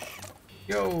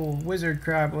 Yo, Wizard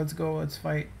Crab, let's go, let's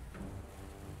fight.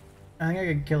 I think I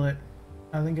can kill it.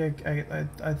 I think I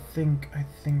think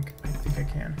I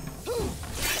can.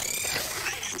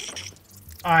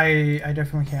 I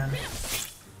definitely can.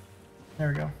 There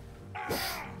we go.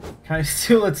 Can I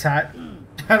steal its hat?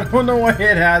 I don't know why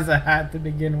it has a hat to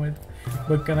begin with,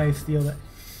 but can I steal it?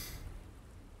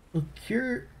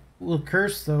 Will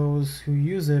curse those who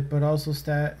use it, but also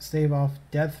stave off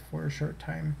death for a short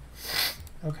time.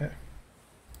 Okay.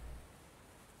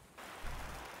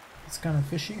 It's kind of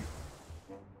fishy.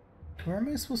 Where am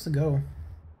I supposed to go?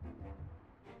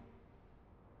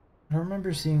 I don't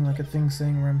remember seeing like a thing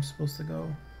saying where I'm supposed to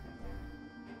go.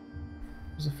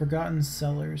 There's a forgotten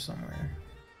cellar somewhere.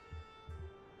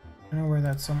 I know where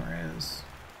that somewhere is.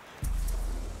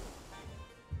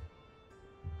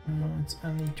 It's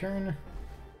end the turn.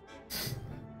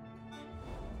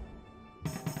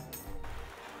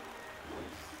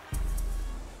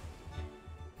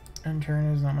 End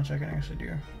turn is not much I can actually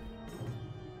do.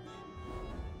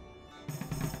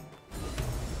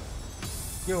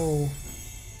 Yo.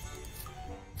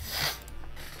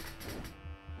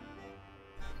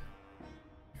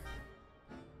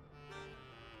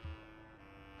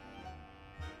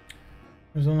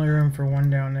 There's only room for one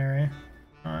down there,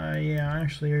 eh? Yeah,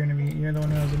 actually you're the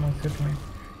one who has the most hit point.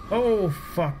 Oh,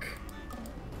 fuck.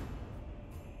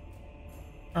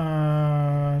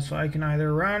 So I can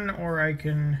either run or I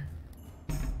can...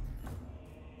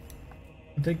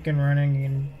 I'm thinking running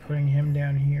and putting him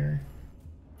down here.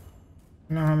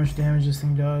 I don't know how much damage this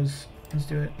thing does. Let's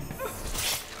do it.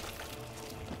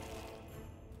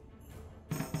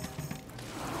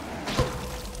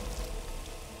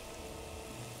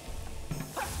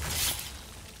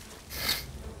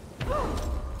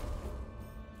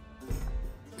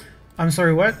 I'm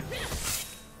sorry, what?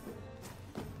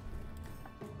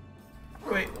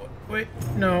 Wait,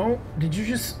 no.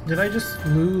 Did I just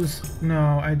lose?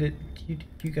 No, I did.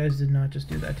 You guys did not just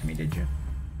do that to me, did you?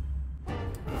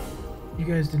 You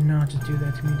guys did not just do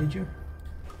that to me, did you?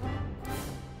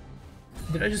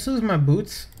 Did I just lose my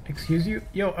boots? Excuse you?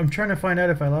 Yo, I'm trying to find out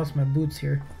if I lost my boots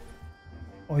here.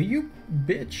 Oh, you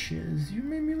bitches. You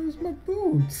made me lose my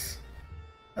boots.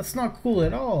 That's not cool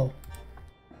at all.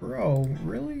 Bro,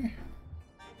 really?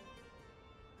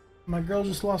 My girl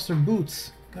just lost her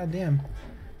boots. God damn.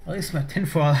 At least my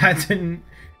tinfoil hat didn't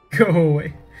go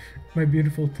away. My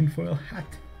beautiful tinfoil hat.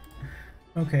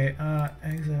 Okay,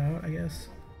 exit out, I guess.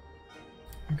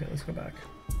 Okay, let's go back.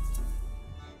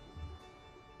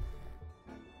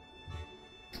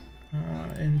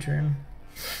 Intern.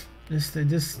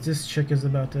 This chick is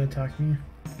about to attack me.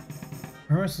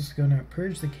 Horus is gonna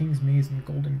purge the king's maze in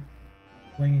golden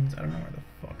plains. I don't know where the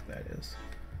fuck that is.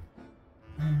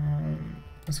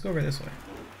 Let's go over this way.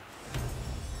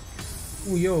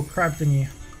 Ooh, yo, crab thingy.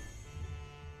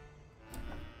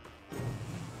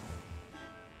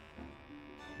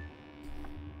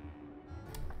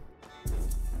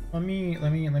 Let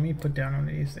me put down one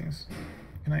of these things.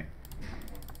 Can I?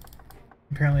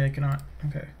 Apparently I cannot.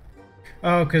 Okay.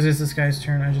 Oh, because it's this guy's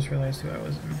turn. I just realized who I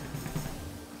was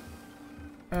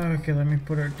in. Okay, let me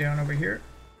put her down over here.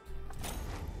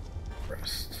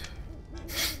 Rest.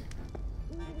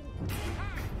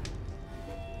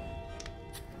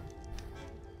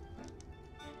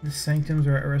 The sanctums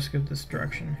are at risk of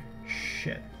destruction.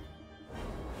 Shit.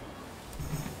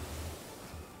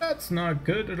 That's not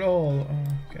good at all. Oh,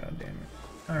 god damn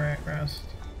it. Alright, rest.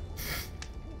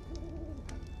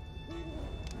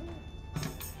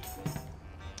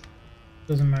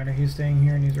 Doesn't matter, he's staying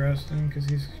here and he's resting because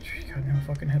he's got no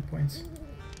fucking hit points.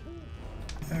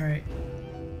 Alright.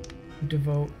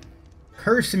 Devote.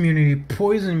 Curse immunity,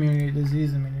 poison immunity,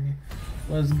 disease immunity.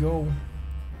 Let's go.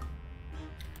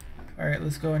 Alright,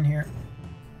 let's go in here.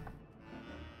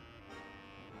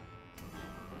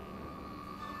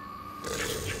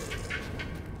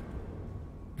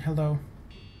 Hello.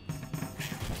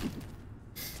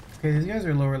 Okay, these guys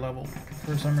are lower level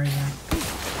for some reason.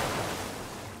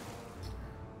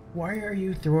 Why are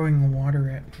you throwing water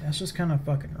at me? That's just kind of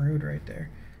fucking rude right there.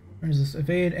 What is this?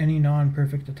 Evade any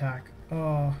non-perfect attack.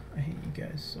 Oh, I hate you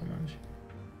guys so much.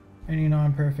 Any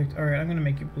non-perfect. Alright, I'm gonna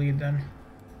make you bleed then.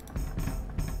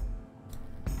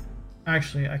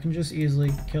 Actually, I can just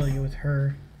easily kill you with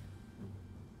her.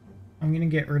 I'm gonna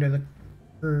get rid of the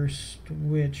cursed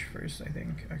witch first, I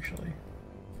think, actually.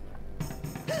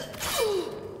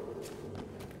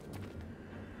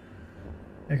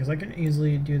 Yeah, because I can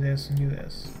easily do this and do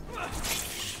this.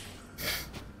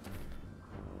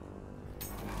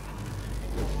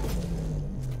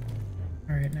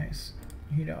 Alright, nice.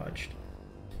 He dodged.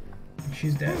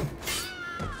 She's dead.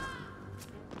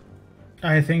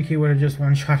 I think he would have just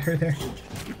one-shot her there.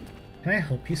 Can I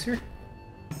help you, sir?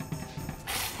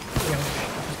 Yeah,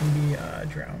 she's gonna be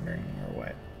drowning or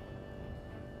what?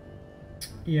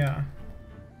 Yeah.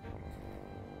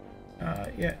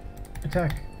 Yeah.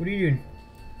 Attack. What are you doing?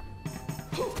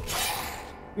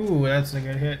 Ooh, that's a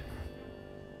good hit.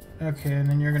 Okay, and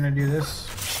then you're gonna do this,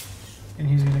 and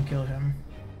he's gonna kill him.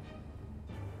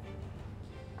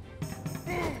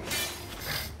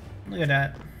 Look at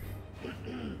that.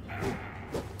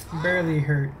 Barely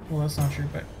hurt. Well, that's not true,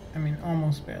 but I mean,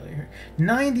 almost barely hurt.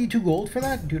 92 gold for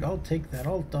that? Dude, I'll take that.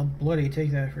 I'll bloody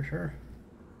take that for sure.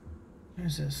 What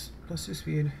is this? Plus 2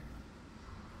 speed.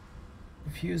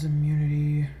 Diffuse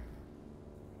immunity.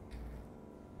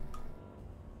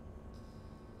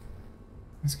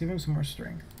 Let's give him some more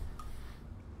strength.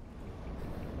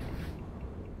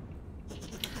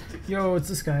 Yo, it's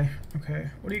this guy. Okay,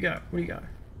 what do you got? What do you got?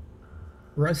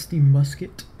 Rusty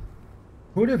musket.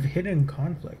 Hood of hidden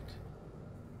conflict.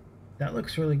 That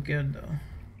looks really good though.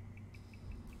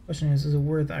 Question is it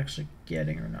worth actually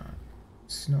getting or not?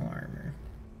 Snow armor.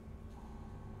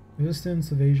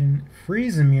 Resistance, evasion,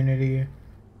 freeze immunity,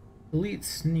 elite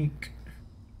sneak.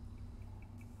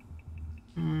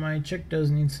 My chick does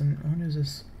need some. What is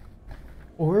this?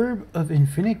 Orb of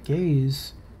infinite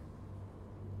gaze.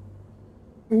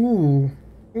 Ooh.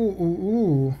 Ooh, ooh,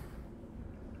 ooh.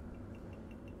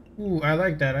 Ooh, I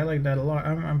like that. I like that a lot.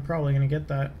 I'm probably gonna get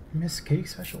that. Miss Kitty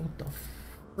special. What the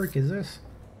frick is this?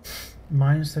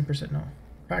 Minus 10%. No.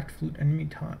 Cracked flute. Enemy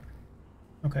taunt.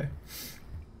 Okay.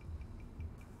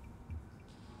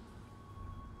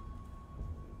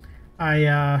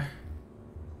 I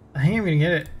think I'm gonna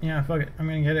get it. Yeah, fuck it. I'm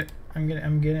gonna get it. I'm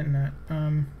getting that.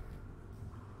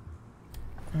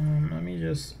 Let me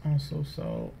just also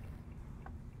sell.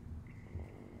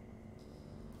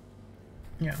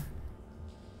 Yeah.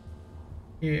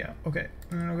 Yeah, okay.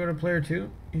 And then I'll go to player 2.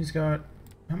 He's got...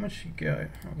 How much he got?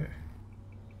 Okay.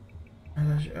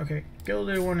 Okay,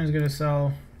 Gilded One is gonna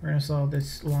sell... We're gonna sell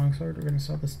this longsword. We're gonna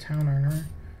sell this town armor.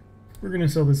 We're gonna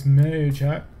sell this mage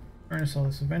hat. I'm gonna sell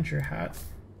this adventure hat.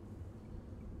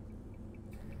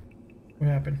 What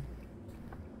happened?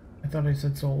 I thought I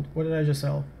said sold. What did I just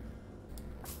sell?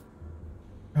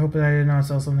 I hope that I did not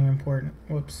sell something important.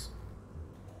 Whoops.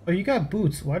 Oh, you got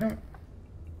boots. Why don't...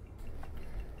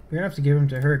 We're gonna have to give them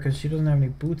to her because she doesn't have any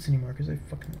boots anymore because I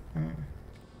fucking...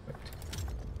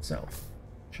 Sell.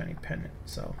 Shiny pendant.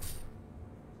 Sell.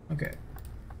 Okay.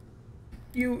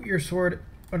 Your sword.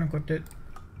 Unequipped it.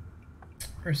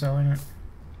 We're selling it.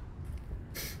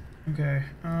 Okay.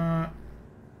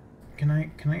 Can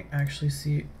I actually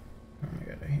see... Oh my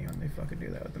god, I hate when they fucking do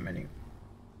that with the menu.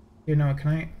 You know,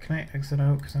 can I exit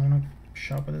out because I want to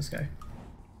shop with this guy.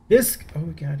 This...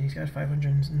 Oh god, he's got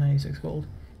 596 gold.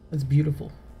 That's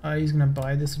beautiful. He's gonna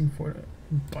buy this and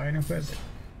buy and equip it.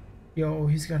 Yo,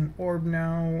 he's got an orb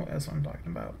now. That's what I'm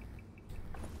talking about.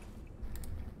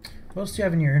 What else do you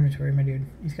have in your inventory, my dude?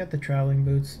 He's got the traveling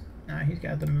boots. Nah, he's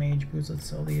got the mage boots. Let's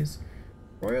sell these.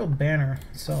 Royal banner.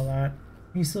 Let's sell that.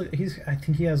 I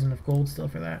think he has enough gold still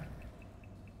for that.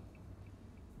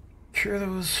 Sure,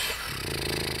 those.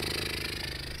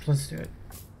 Let's do it.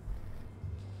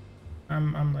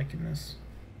 I'm liking this.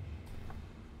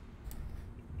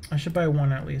 I should buy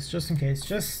one at least, just in case.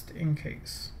 Just in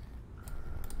case.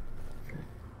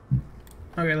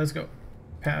 Okay, let's go.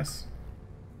 Pass.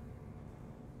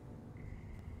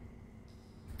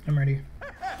 I'm ready.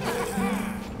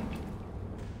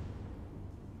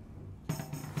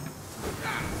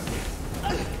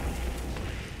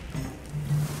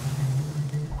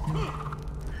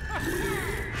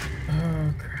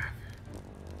 Oh, crap.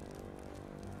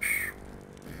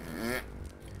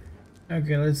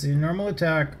 Okay, let's see. Normal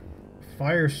attack,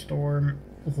 firestorm,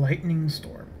 lightning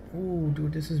storm. Ooh,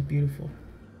 dude, this is beautiful.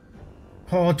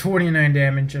 Oh, 29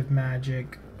 damage of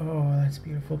magic. Oh, that's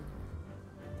beautiful.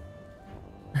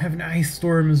 I have an ice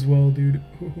storm as well, dude.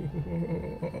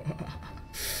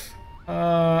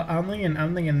 I'm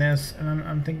thinking this, and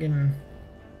I'm thinking,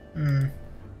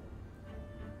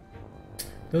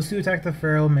 those two attack the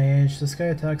feral mage. This guy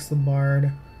attacks the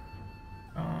bard.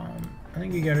 I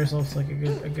think you got yourselves like a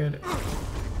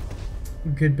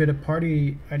good bit of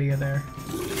party idea there.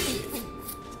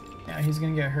 Yeah, he's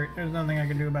gonna get hurt. There's nothing I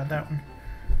can do about that one.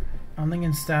 I'm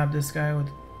thinking stab this guy with,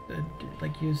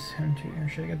 like, use him to. Or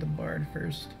should I get the bard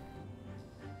first?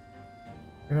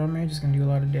 Feral mage is gonna do a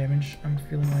lot of damage. I'm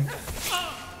feeling like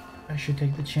I should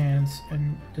take the chance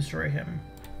and destroy him.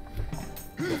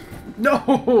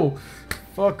 No!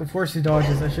 Fuck, of course he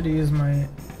dodges. I should have used my...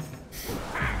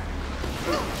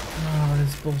 Oh,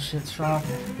 this bullshit shot.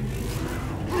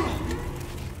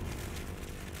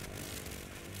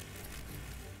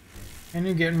 I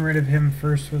knew getting rid of him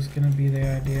first was gonna be the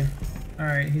idea.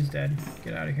 Alright, he's dead.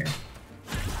 Get out of here.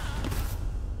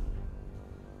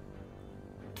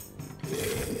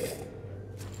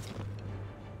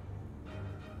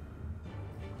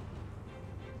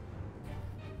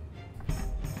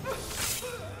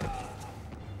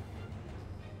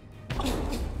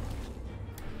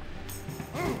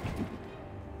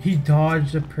 He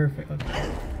dodged a perfect...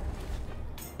 Okay.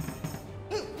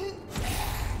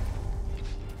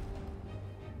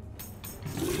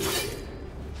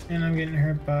 And I'm getting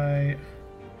hurt by...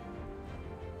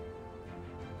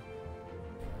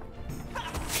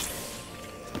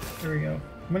 There we go.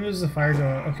 When does the fire go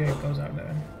out? Okay, it goes out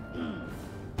then.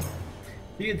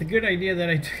 You get the good idea that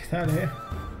I took that hit.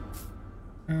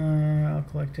 I'll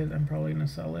collect it. I'm probably gonna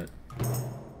sell it.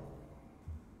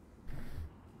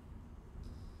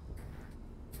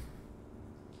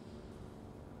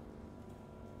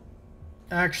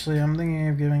 Actually, I'm thinking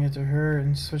of giving it to her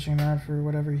and switching that for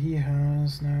whatever he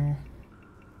has now.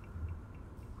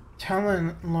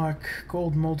 Talent luck,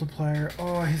 gold multiplier.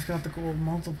 Oh, he's got the gold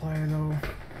multiplier though.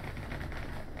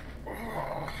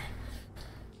 Oh,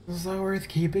 is that worth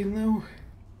keeping though?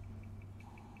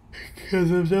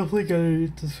 Because I'm definitely gonna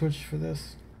need to switch for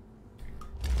this.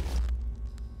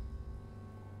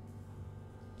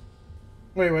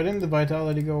 Wait, why didn't the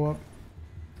vitality go up?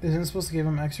 Isn't it supposed to give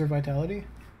him extra vitality?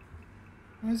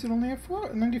 Why is it only at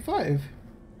 95?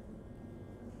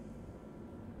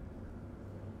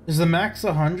 Is the max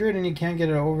 100 and you can't get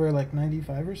it over like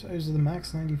 95 or so? Is the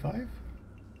max 95?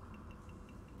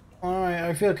 Oh,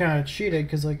 I feel kind of cheated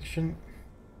because like shouldn't...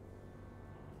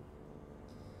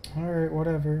 Alright,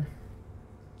 whatever.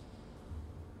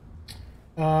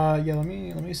 Yeah, let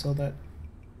me sell that.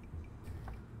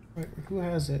 Wait, who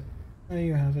has it? Oh,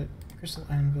 you have it. Crystal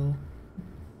Anvil.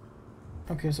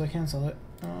 Okay, so I can't sell it.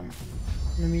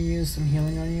 Let me use some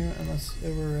healing on you unless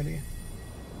we're ready.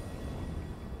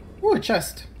 Ooh, a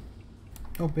chest!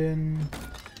 Open.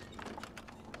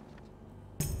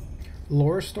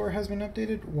 Lore store has been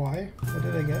updated? Why? What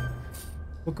did I get?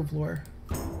 Book of Lore.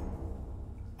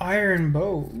 Iron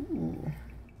Bow. Ooh.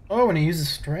 Oh, and he uses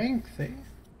strength, eh?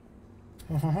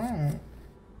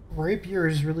 Rapier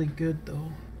is really good,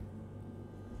 though.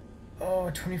 Oh,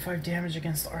 25 damage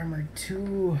against armor,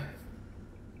 too.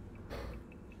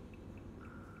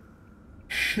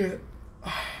 Shit.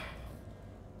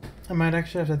 I might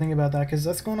actually have to think about that, because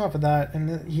that's going off of that, and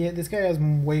this guy has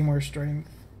way more strength.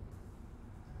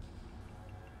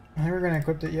 I think we're going to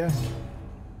equip it, yeah.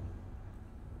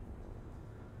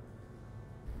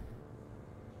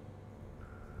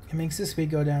 It makes the speed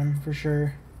go down, for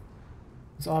sure.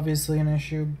 It's obviously an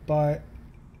issue, but...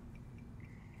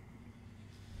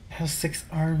 It has 6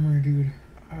 armor, dude.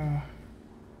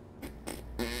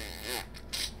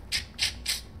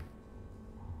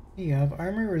 You have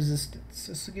armor resistance.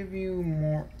 This will give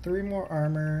you 3 more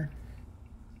armor.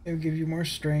 It will give you more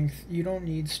strength. You don't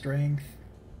need strength.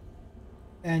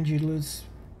 And you lose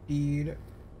speed.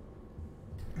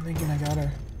 I'm thinking I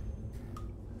gotta...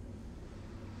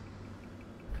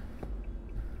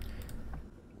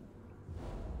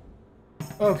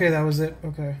 Okay, that was it.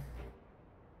 Okay.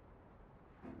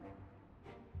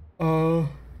 What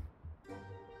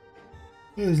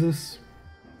is this?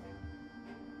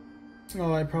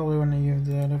 Oh, I probably wouldn't have used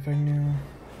that if I knew.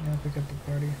 Yeah, pick up the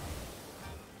party.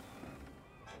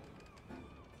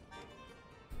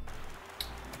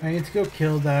 I need to go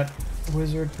kill that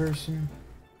wizard person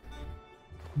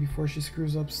before she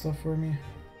screws up stuff for me.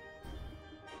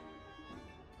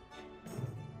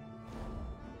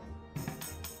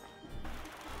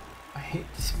 I hate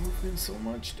this movement so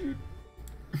much, dude.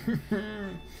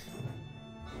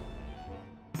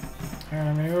 Alright,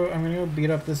 I'm gonna go beat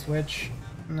up this witch,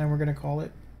 and then we're gonna call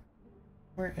it.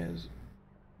 Where is?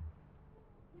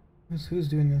 Who's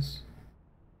doing this?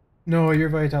 No, your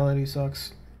vitality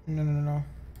sucks. No.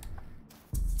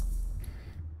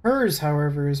 Hers,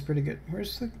 however, is pretty good.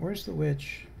 Where's the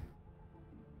witch?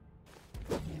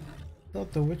 I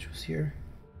thought the witch was here.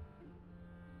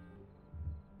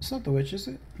 It's not the witch, is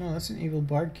it? No, that's an evil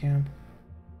bard camp.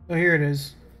 Oh, here it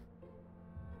is.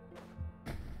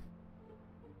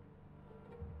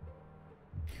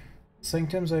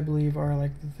 Sanctums, I believe, are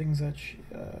like the things that she,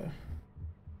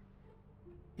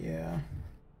 yeah.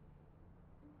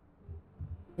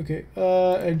 Okay,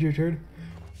 end your turn.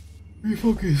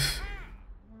 Refocus.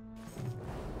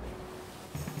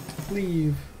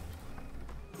 Leave.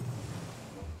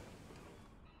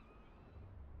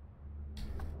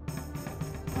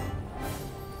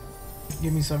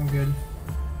 Give me something good.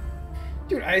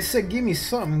 Dude, I said give me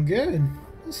something good.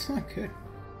 That's not good.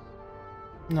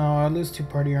 No, I lose 2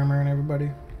 party armor and everybody.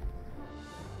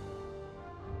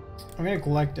 I'm gonna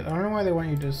collect it. I don't know why they want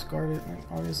you to discard it.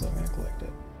 Obviously, I'm gonna collect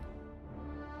it.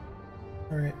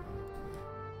 Alright.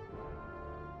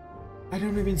 I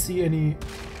don't even see any...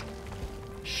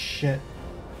 Shit.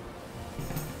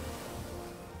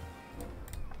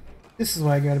 This is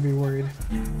why I gotta be worried.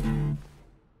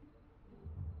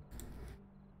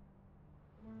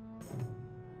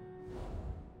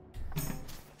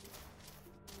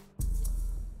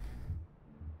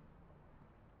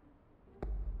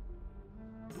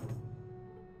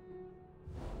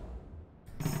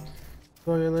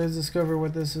 So yeah, let's discover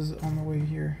what this is on the way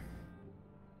here.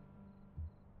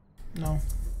 No.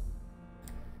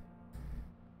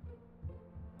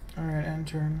 Alright, end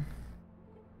turn.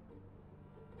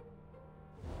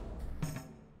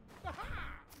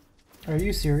 Are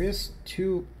you serious?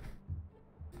 2...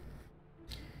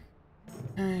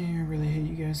 I really hate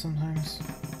you guys sometimes.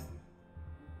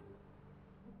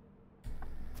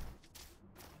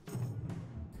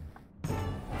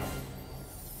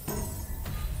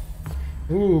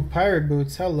 Ooh, pirate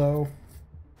boots, hello.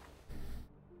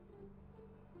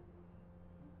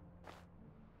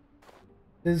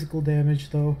 Physical damage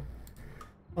though.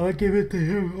 I'll give it to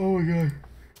him. Oh my god.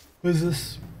 What is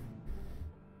this?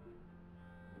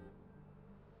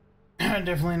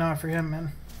 Definitely not for him,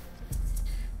 man.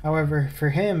 However,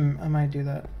 for him, I might do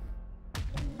that.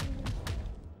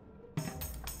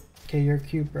 Okay, you're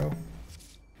cute, bro.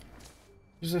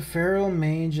 There's a feral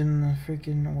mage in the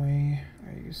freaking way.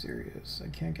 Are you serious? I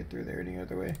can't get through there any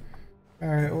other way.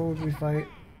 Alright, what would we fight?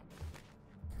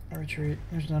 Retreat.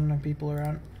 There's not enough people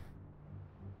around.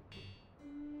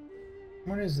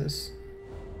 What is this?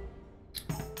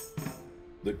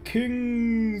 The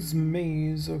King's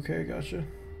Maze. Okay, gotcha.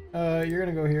 You're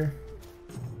gonna go here.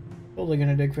 Totally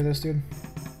gonna dig for this, dude.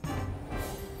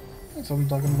 That's what I'm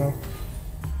talking about.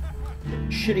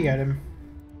 Shitty item.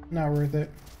 Not worth it.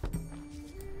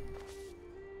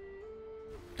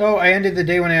 Oh, I ended the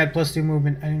day when I had +2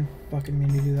 movement. I didn't fucking mean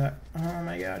to do that. Oh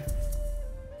my god.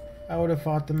 I would have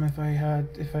fought them if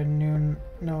I known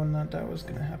that was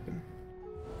gonna happen.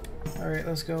 All right,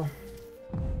 let's go.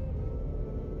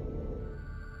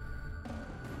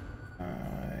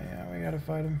 Yeah, we gotta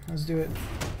fight him. Let's do it.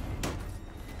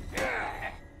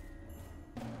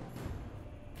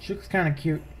 She looks kind of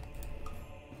cute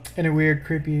in a weird,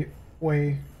 creepy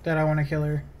way that I want to kill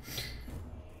her.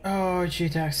 Oh, she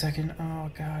attacks second.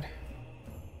 Oh god.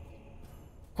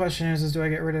 Question is do I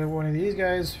get rid of one of these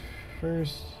guys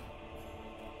first?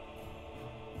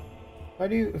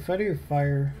 If I do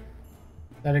fire,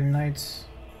 that ignites.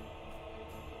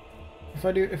 If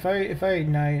I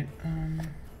ignite,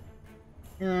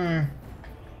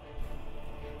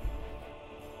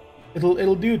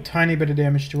 it'll do a tiny bit of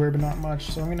damage to her, but not much.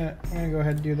 So I'm gonna go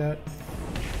ahead and do that.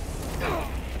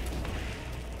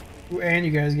 Ooh, and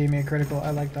you guys gave me a critical. I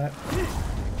like that.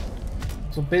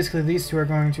 So basically, these two are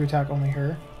going to attack only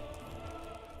her.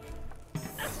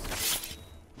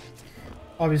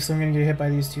 Obviously, I'm gonna get hit by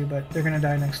these two, but they're gonna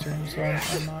die next turn, so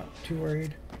I'm not too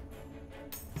worried.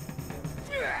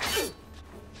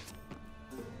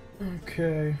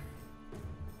 Okay.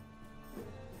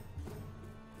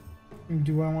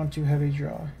 Do I want to heavy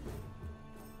draw?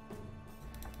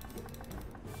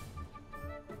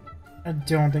 I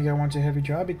don't think I want to heavy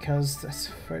draw because that's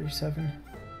 37.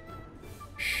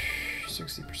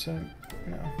 60%.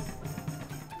 No.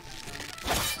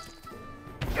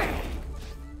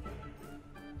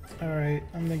 Alright,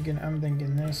 I'm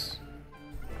thinking this.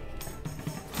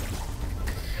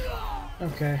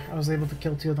 Okay, I was able to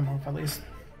kill 2 of them off at least.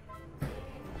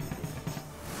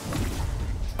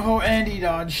 Oh, and he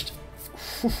dodged.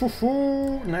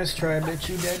 Nice try, bitch,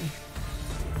 you did.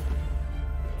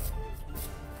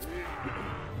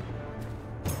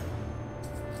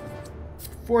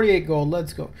 $48 gold,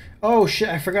 let's go. Oh shit,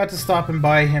 I forgot to stop and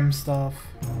buy him stuff.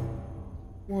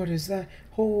 What is that?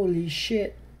 Holy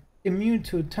shit. Immune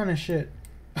to a ton of shit.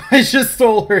 I just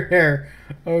stole her hair.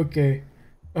 Okay.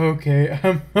 Okay,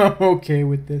 I'm okay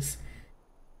with this.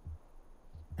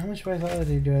 How much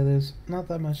vitality do I lose? Not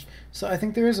that much. So I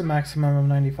think there is a maximum of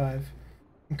 95.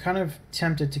 I'm kind of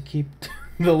tempted to keep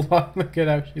the lock. Look at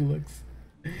how she looks.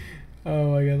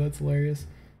 Oh my god, that's hilarious.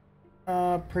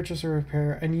 Purchase or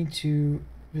repair. I need to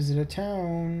visit a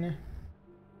town.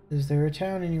 Is there a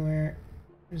town anywhere?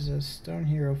 There's a stone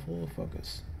hero full of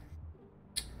focus.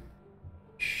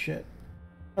 Shit.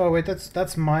 Oh wait,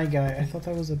 that's my guy. I thought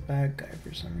that was a bad guy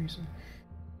for some reason.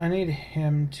 I need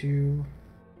him to...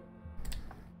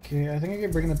 Okay, I think I can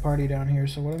bring the party down here.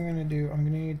 So what I'm gonna do, I'm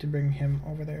gonna need to bring him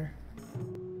over there.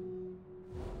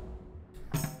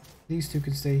 These two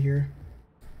can stay here.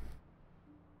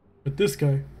 But this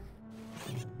guy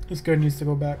needs to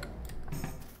go back.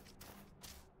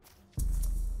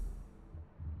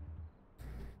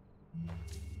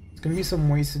 It's gonna be some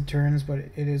wasted turns, but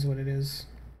it is what it is.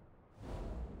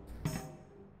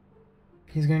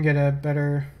 He's gonna get a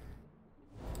better...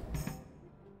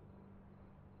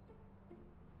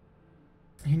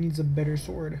 He needs a better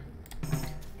sword.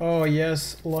 Oh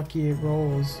yes, lucky it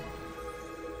rolls.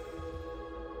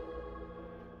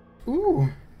 Ooh!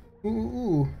 Ooh,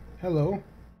 ooh, hello.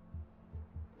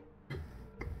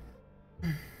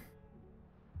 I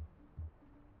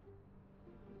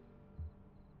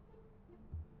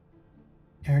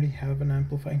already have an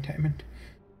amplifying diamond.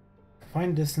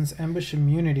 Find distance, ambush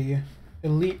immunity,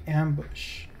 elite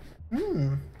ambush.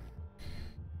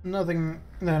 Nothing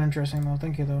that interesting though.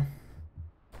 Thank you though.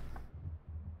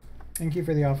 Thank you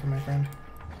for the offer, my friend.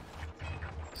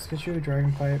 Let's get you a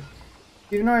dragon pipe.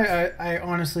 Even though I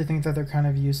honestly think that they're kind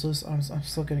of useless, I'm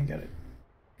still gonna get it.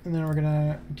 And then we're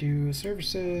gonna do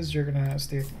services. You're gonna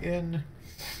stay at the inn.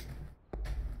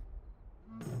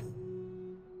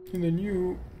 And then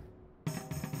you...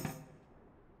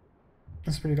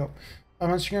 That's pretty dope.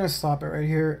 I'm actually gonna stop it right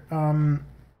here.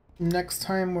 Next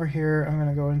time we're here, I'm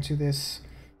gonna go into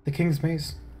the King's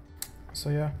Maze. So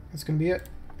yeah, that's gonna be it.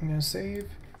 I'm gonna save.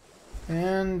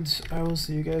 And I will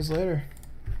see you guys later.